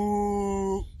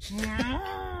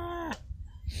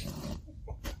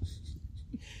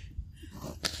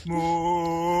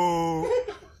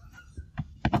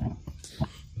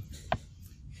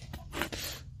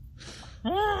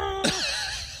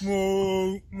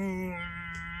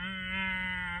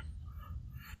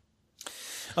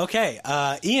 Okay,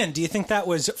 Ian, do you think that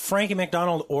was Frankie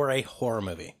McDonald or a horror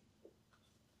movie?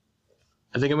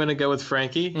 I think I'm going to go with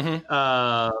Frankie. Man,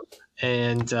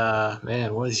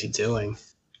 what is he doing?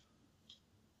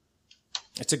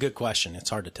 It's a good question. It's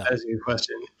hard to tell. That's a good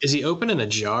question. Is he opening a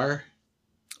jar?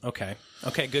 Okay.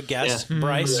 Okay, good guess. Yeah.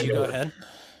 Bryce, you go ahead.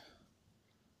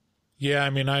 Yeah, I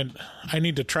mean, I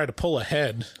need to try to pull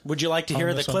ahead. Would you like to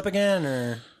hear the clip again,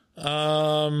 or?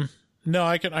 No,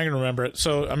 I can remember it.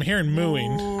 So I'm hearing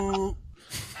mooing.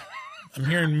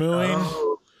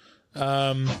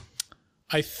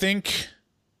 I think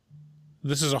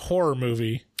this is a horror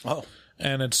movie. Oh.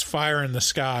 And it's fire in the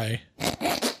sky.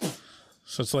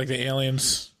 So it's like the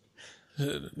aliens,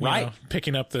 right?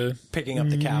 Picking up the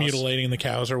cows, mutilating the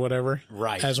cows or whatever,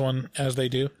 right? As they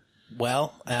do.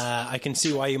 Well, I can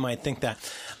see why you might think that,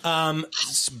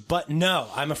 but no,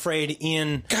 I'm afraid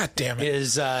Ian. God damn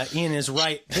it! Ian is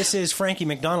right. This is Frankie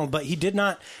McDonald, but he's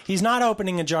not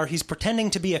opening a jar. He's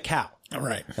pretending to be a cow. All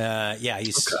right. Yeah,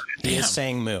 he is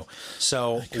saying moo.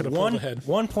 So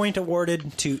 1 point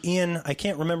awarded to Ian. I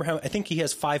can't remember how. I think he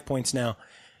has 5 points now,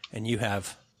 and you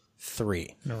have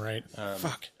 3. All right.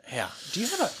 Fuck. Yeah. Do you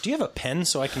have a pen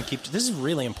so I can keep? This is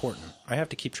really important. I have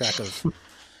to keep track of.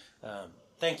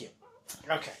 Thank you.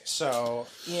 Okay, so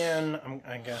Ian, I'm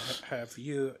gonna have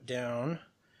you down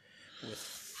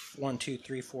with 1, 2,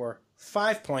 3, 4,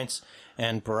 5 points,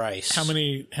 and Bryce. How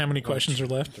many questions are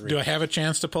left? 3. Do I have a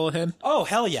chance to pull ahead? Oh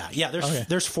hell yeah, yeah.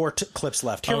 There's 4 clips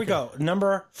left. Here we go.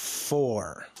 Number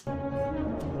 4.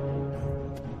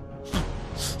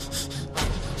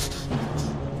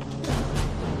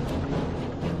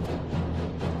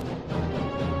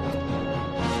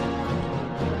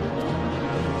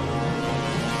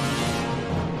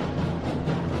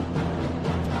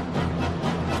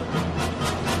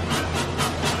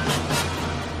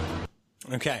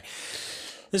 Okay,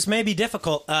 this may be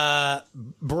difficult. Ian,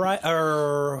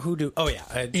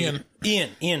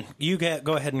 you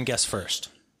go ahead and guess first.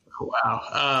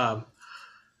 Wow.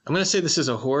 I'm going to say this is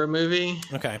a horror movie.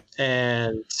 Okay,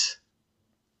 and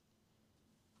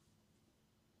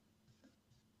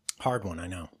hard one, I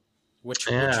know. Which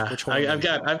horror I've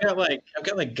got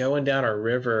like going down a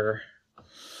river.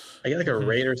 I get like a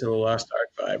Raider to the Lost Ark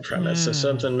vibe from it. So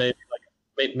something maybe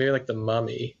like The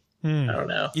Mummy. I don't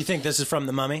know. You think this is from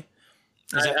The Mummy?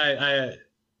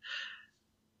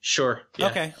 Sure. Yeah.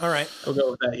 Okay. All right. I'll go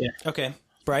with that. Yeah. Okay.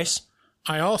 Bryce?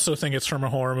 I also think it's from a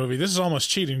horror movie. This is almost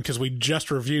cheating because we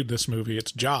just reviewed this movie.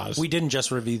 It's Jaws. We didn't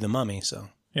just review The Mummy, so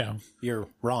yeah, you're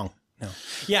wrong. No.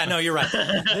 Yeah, no, you're right.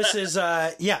 This is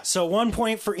So 1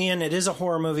 point for Ian. It is a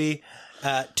horror movie.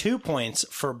 2 points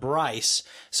for Bryce.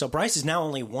 So Bryce is now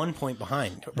only 1 point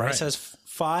behind. Bryce has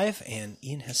 5 and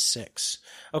Ian has 6.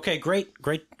 Okay, great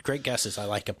guesses. I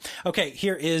like them. Okay,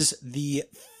 here is the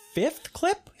 5th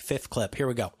clip. Here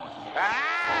we go.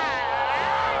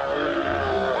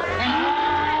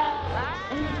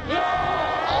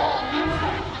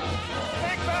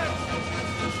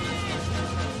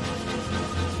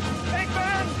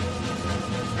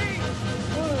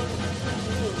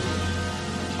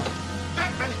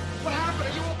 Batman, what happened?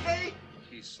 Are you okay?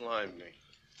 He slimed me.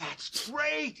 That's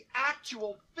great!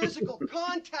 Actual physical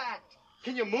contact!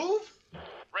 Can you move?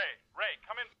 Ray,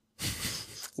 come in.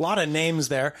 A lot of names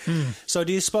there. So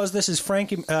do you suppose this is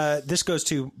Frankie? This goes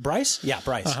to Bryce? Yeah,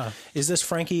 Bryce. Uh-huh. Is this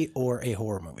Frankie or a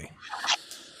horror movie?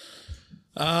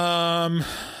 I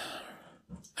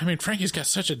mean, Frankie's got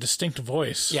such a distinct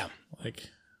voice. Yeah. Like,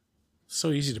 so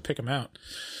easy to pick him out.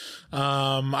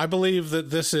 I believe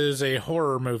that this is a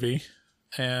horror movie,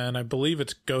 and I believe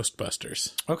it's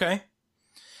Ghostbusters.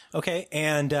 Okay,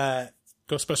 and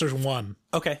Ghostbusters 1.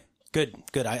 Okay, good.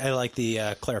 I like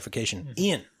the clarification.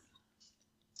 Ian?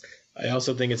 I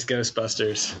also think it's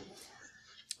Ghostbusters.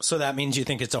 So that means you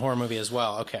think it's a horror movie as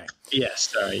well. Okay.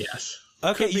 Yes. Yes.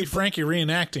 Okay. Could be Frankie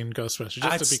reenacting Ghostbusters,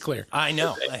 just to be clear. I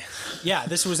know. Yeah,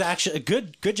 this was actually a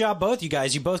good job, both you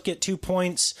guys. You both get 2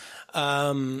 points.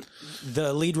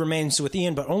 The lead remains with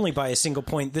Ian, but only by a single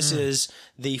point. This is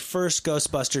the first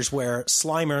Ghostbusters where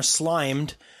Slimer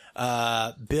slimed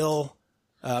Bill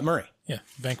Murray. Yeah,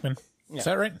 Venkman. Is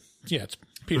that right? Yeah, it's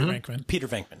Peter Venkman. Peter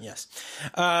Venkman, yes.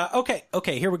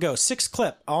 Okay, here we go. 6th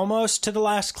clip. Almost to the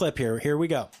last clip here. Here we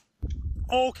go.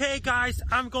 Okay, guys,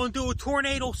 I'm going to do a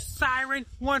tornado siren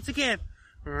once again.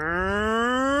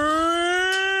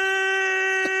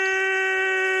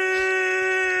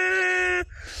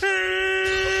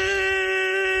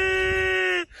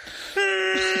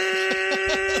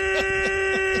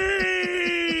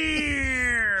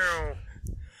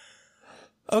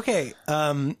 Okay,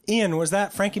 Ian, was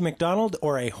that Frankie McDonald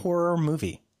or a horror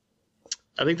movie?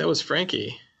 I think that was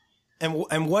Frankie.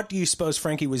 And what do you suppose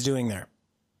Frankie was doing there?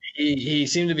 He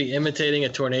seemed to be imitating a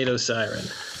tornado siren.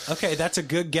 Okay, that's a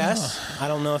good guess. I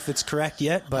don't know if it's correct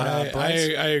yet, but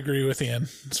I agree with Ian.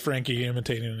 It's Frankie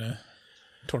imitating a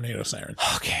tornado siren.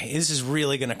 Okay, this is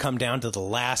really going to come down to the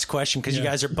last question because you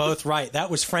guys are both right. That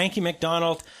was Frankie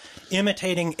McDonald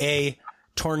imitating a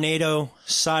tornado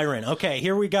siren. Okay,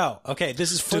 here we go. Okay,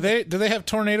 this is for do they have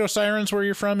tornado sirens where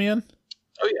you're from, Ian?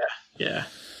 Oh yeah.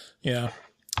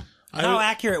 How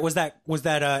accurate was that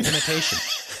imitation?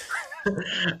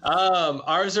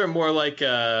 Ours are more like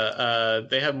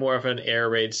they have more of an air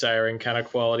raid siren kind of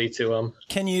quality to them.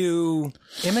 Can you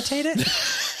imitate it?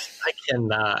 I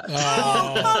cannot.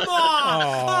 Oh, come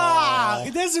on!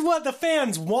 Oh. This is what the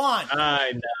fans want.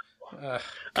 I know.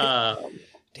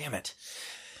 Damn it!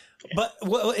 But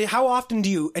how often do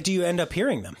you end up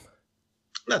hearing them?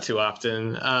 Not too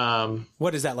often.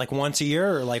 What is that, like once a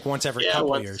year or like once every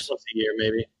couple of years? Once a year,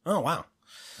 maybe. Oh wow!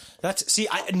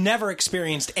 I never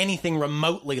experienced anything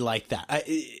remotely like that.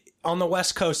 On the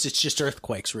West Coast, it's just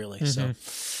earthquakes, really. Mm-hmm.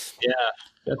 So, yeah,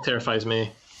 that terrifies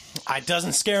me. It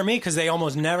doesn't scare me because they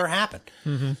almost never happen.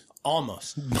 Mm-hmm.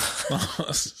 Almost.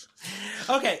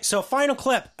 Okay, so final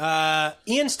clip.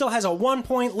 Ian still has a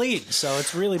 1-point lead, so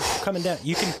it's really coming down.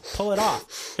 You can pull it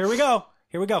off. Here we go.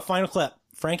 Final clip.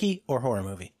 Frankie or horror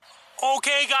movie?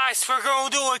 Okay, guys, we're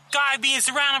going to do a guy being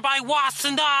surrounded by wasps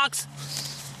and dogs.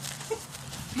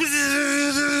 A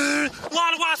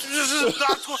lot of wasps.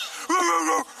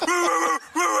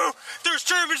 There's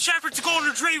German Shepherds, golden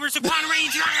retrievers, and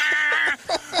Pomeranians.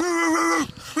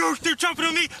 They're jumping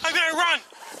on me. I better run.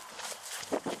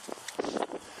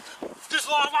 There's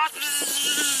a lot of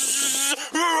wasps.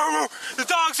 The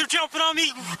dogs are jumping on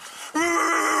me.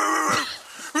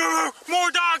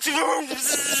 More dogs.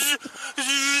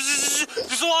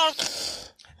 There's a lot of...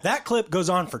 That clip goes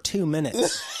on for 2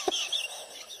 minutes.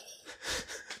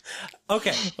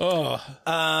 Okay.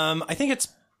 I think it's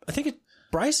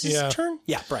Bryce's turn.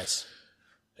 Yeah, Bryce.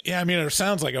 Yeah, I mean, it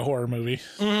sounds like a horror movie.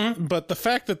 Mm-hmm. But the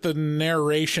fact that the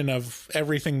narration of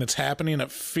everything that's happening,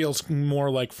 it feels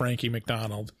more like Frankie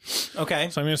McDonald. Okay.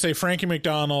 So I'm going to say Frankie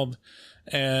McDonald,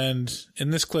 and in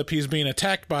this clip, he's being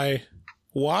attacked by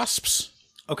wasps.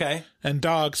 Okay. And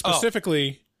dogs,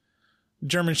 specifically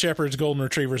German Shepherds, Golden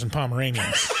Retrievers, and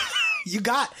Pomeranians.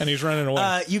 And he's running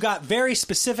away. You got very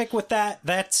specific with that.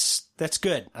 That's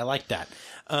good. I like that.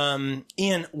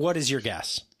 Ian, what is your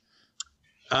guess?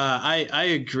 I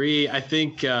agree. I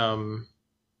think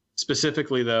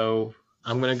specifically, though,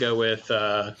 I'm going to go with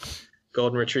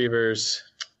Golden Retrievers,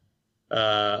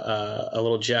 a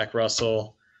little Jack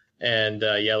Russell, and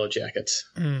Yellow Jackets.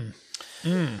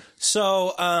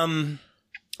 So,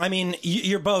 I mean,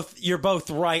 you're both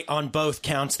right on both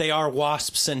counts. They are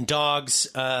wasps and dogs.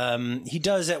 He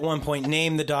does at one point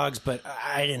name the dogs, but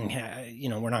I didn't.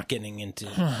 We're not getting into.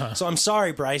 So I'm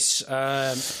sorry, Bryce.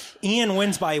 Ian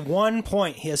wins by 1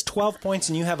 point. He has 12 points,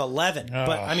 and you have 11.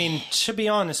 But I mean, to be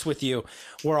honest with you,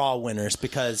 we're all winners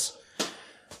because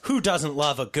who doesn't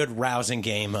love a good rousing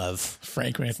game of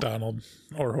Frank McDonald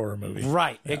or horror movie?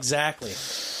 Right. Yeah. Exactly.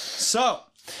 So.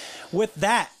 With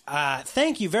that,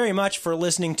 thank you very much for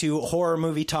listening to Horror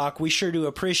Movie Talk. We sure do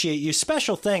appreciate you.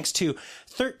 Special thanks to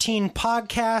 13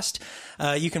 Podcast.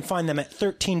 You can find them at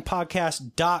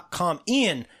 13podcast.com.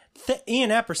 Ian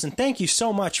Epperson, thank you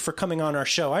so much for coming on our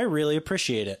show. I really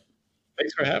appreciate it.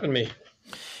 Thanks for having me.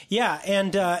 Yeah,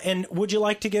 and would you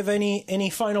like to give any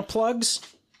final plugs?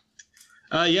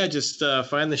 Just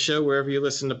find the show wherever you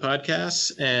listen to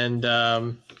podcasts, and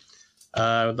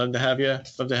I would love to have you.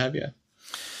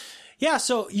 Yeah,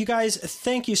 so you guys,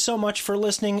 thank you so much for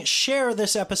listening. Share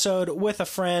this episode with a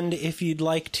friend if you'd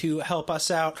like to help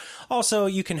us out. Also,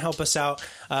 you can help us out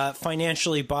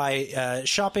financially by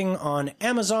shopping on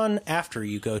Amazon after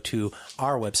you go to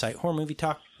our website,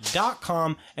 horrormovietalk.com.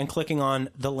 NightChannels.com and clicking on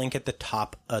the link at the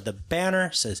top of the banner.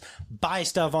 It says buy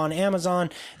stuff on Amazon,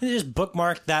 and just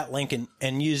bookmark that link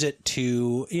and use it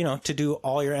to, to do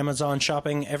all your Amazon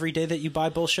shopping every day that you buy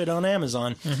bullshit on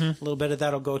Amazon. A little bit of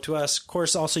that'll go to us. Of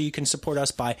course, also you can support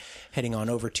us by heading on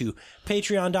over to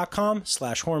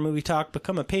patreon.com/horrormovietalk,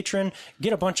 become a patron,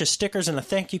 get a bunch of stickers and a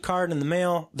thank you card in the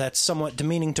mail that's somewhat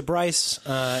demeaning to Bryce,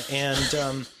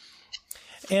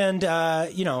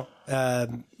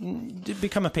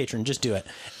 become a patron. Just do it.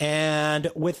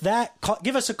 And with that,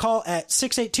 give us a call at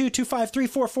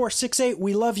 682-253-4468.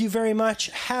 We love you very much.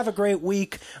 Have a great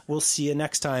week. We'll see you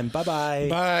next time. Bye-bye.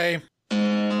 Bye.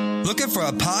 Looking for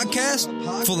a podcast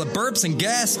full of burps and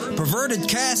gas, perverted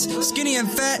cast, skinny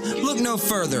and fat? Look no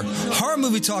further. Horror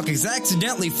Movie Talk is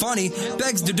accidentally funny,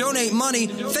 begs to donate money,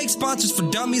 fake sponsors for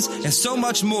dummies, and so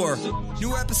much more.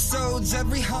 New episodes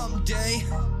every hump day.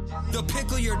 They'll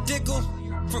pickle your dickle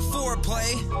for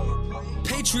foreplay.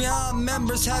 Patreon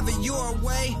members have it your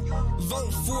way.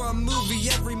 Vote for a movie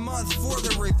every month for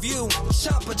the review.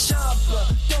 Choppa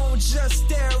choppa, don't just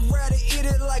stare at it, eat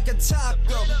it like a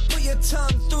taco. Put your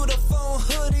tongue through the phone,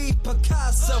 hoodie,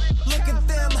 Picasso. Look at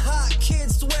them hot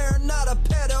kids, swear not a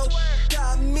pedo.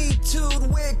 Got me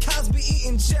too'd with Cosby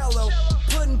eating jello.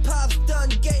 Pudding Pops done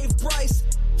gave Bryce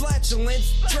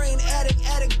flatulence. Drain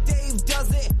addict Dave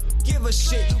doesn't give a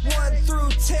shit. 1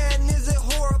 through 10, is it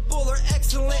horrible or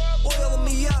excellent? Oil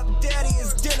me up, daddy,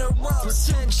 is dinner rum.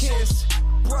 Kiss,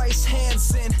 Bryce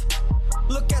Hansen.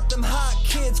 Look at them hot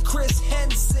kids, Chris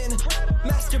Henson.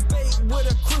 Masturbate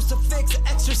with a crucifix,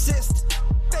 exorcist.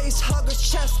 Face huggers,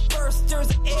 chest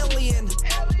bursters, alien.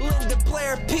 Linda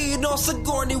Blair peed on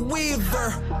Sigourney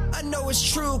Weaver. I know it's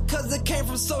true cause it came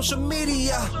from social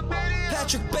media.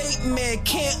 Patrick Bateman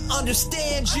can't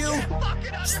understand you.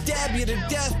 Stab you to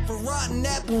death for rotten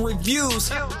apple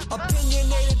reviews.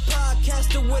 Opinionated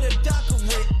podcaster with a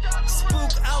doctorate.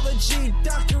 Spookology,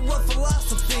 doctor of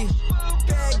philosophy.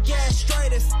 Bad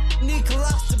gastritis, need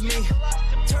colostomy.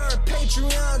 Turn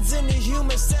Patreons into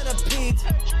human centipedes.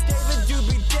 David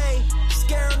Doobie Day,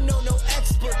 scare no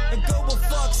expert. And Global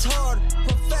Fucks hard,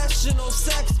 professional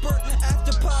sexpert.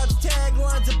 Afterpods,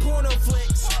 taglines, and porno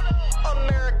flicks.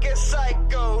 American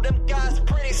Psycho, them guys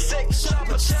pretty sick.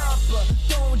 Choppa choppa,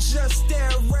 don't just stare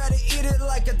at it, eat it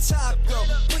like a taco.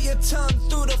 Put your tongue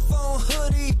through the phone,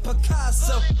 hoodie,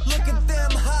 Picasso. Look at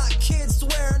them hot kids,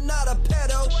 swear not a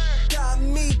pedo. Got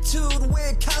me too'd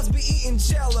with Cosby eating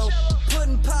jello.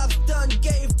 Pudding Pops done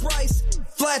gave Bryce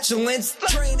flatulence.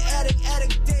 Drain addict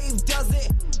Dave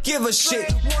doesn't give a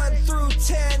shit. 1 through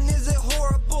 10, is it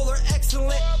horrible or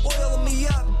excellent? Oil me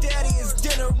up, daddy, is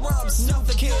dinner rum.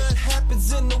 Nothing good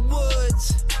happens in the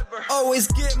woods. Always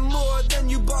get more than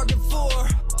you bargained for.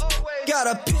 Got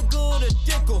a pickle to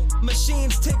dickle,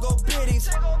 machines tickle bitties.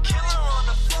 Killer on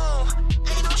the phone,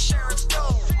 ain't no sharing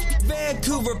stove.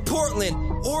 Vancouver, Portland,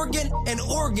 Oregon, and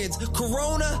organs.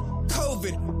 Corona,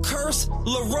 COVID, curse,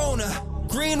 Lorona.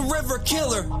 Green River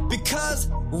Killer, because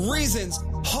reasons.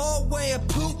 Hallway of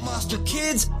poop monster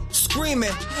kids screaming.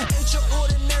 Ain't your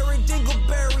ordinary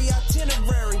dingleberry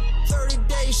itinerary. 30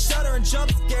 days shutter and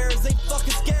jump scares, they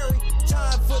fucking scary.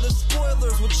 Time for the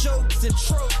spoilers with jokes and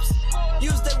tropes.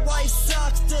 Use their white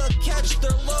socks to catch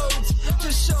their loads.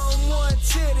 Just show them one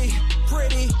titty,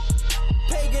 pretty.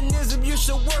 Paganism you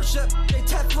should worship, they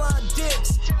Teflon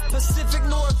dicks. Pacific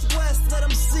Northwest, let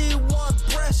them see one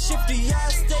breast. Shifty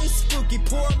ass, stay spooky,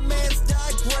 poor man's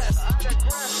digress.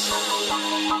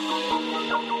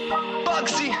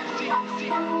 Bugsy,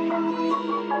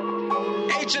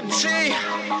 HMT,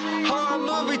 Horror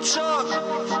Movie Talk.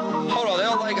 Hold on, they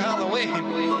don't like Halloween.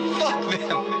 Fuck them.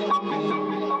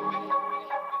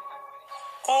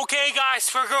 Okay,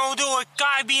 guys, we're gonna do a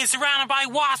guy being surrounded by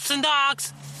wasps and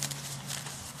dogs.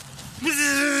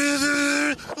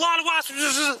 A lot of wasps,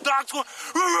 dogs going.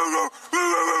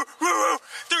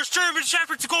 There's German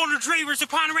shepherds, golden retrievers, and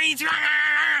Pomeranians.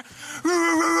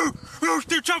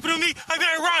 They're jumping on me. I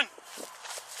better run.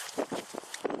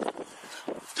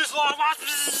 There's a lot of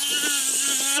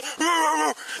wasps.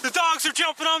 The dogs are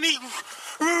jumping on me.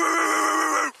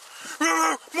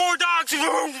 More dogs.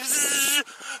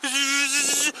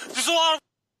 There's a lot of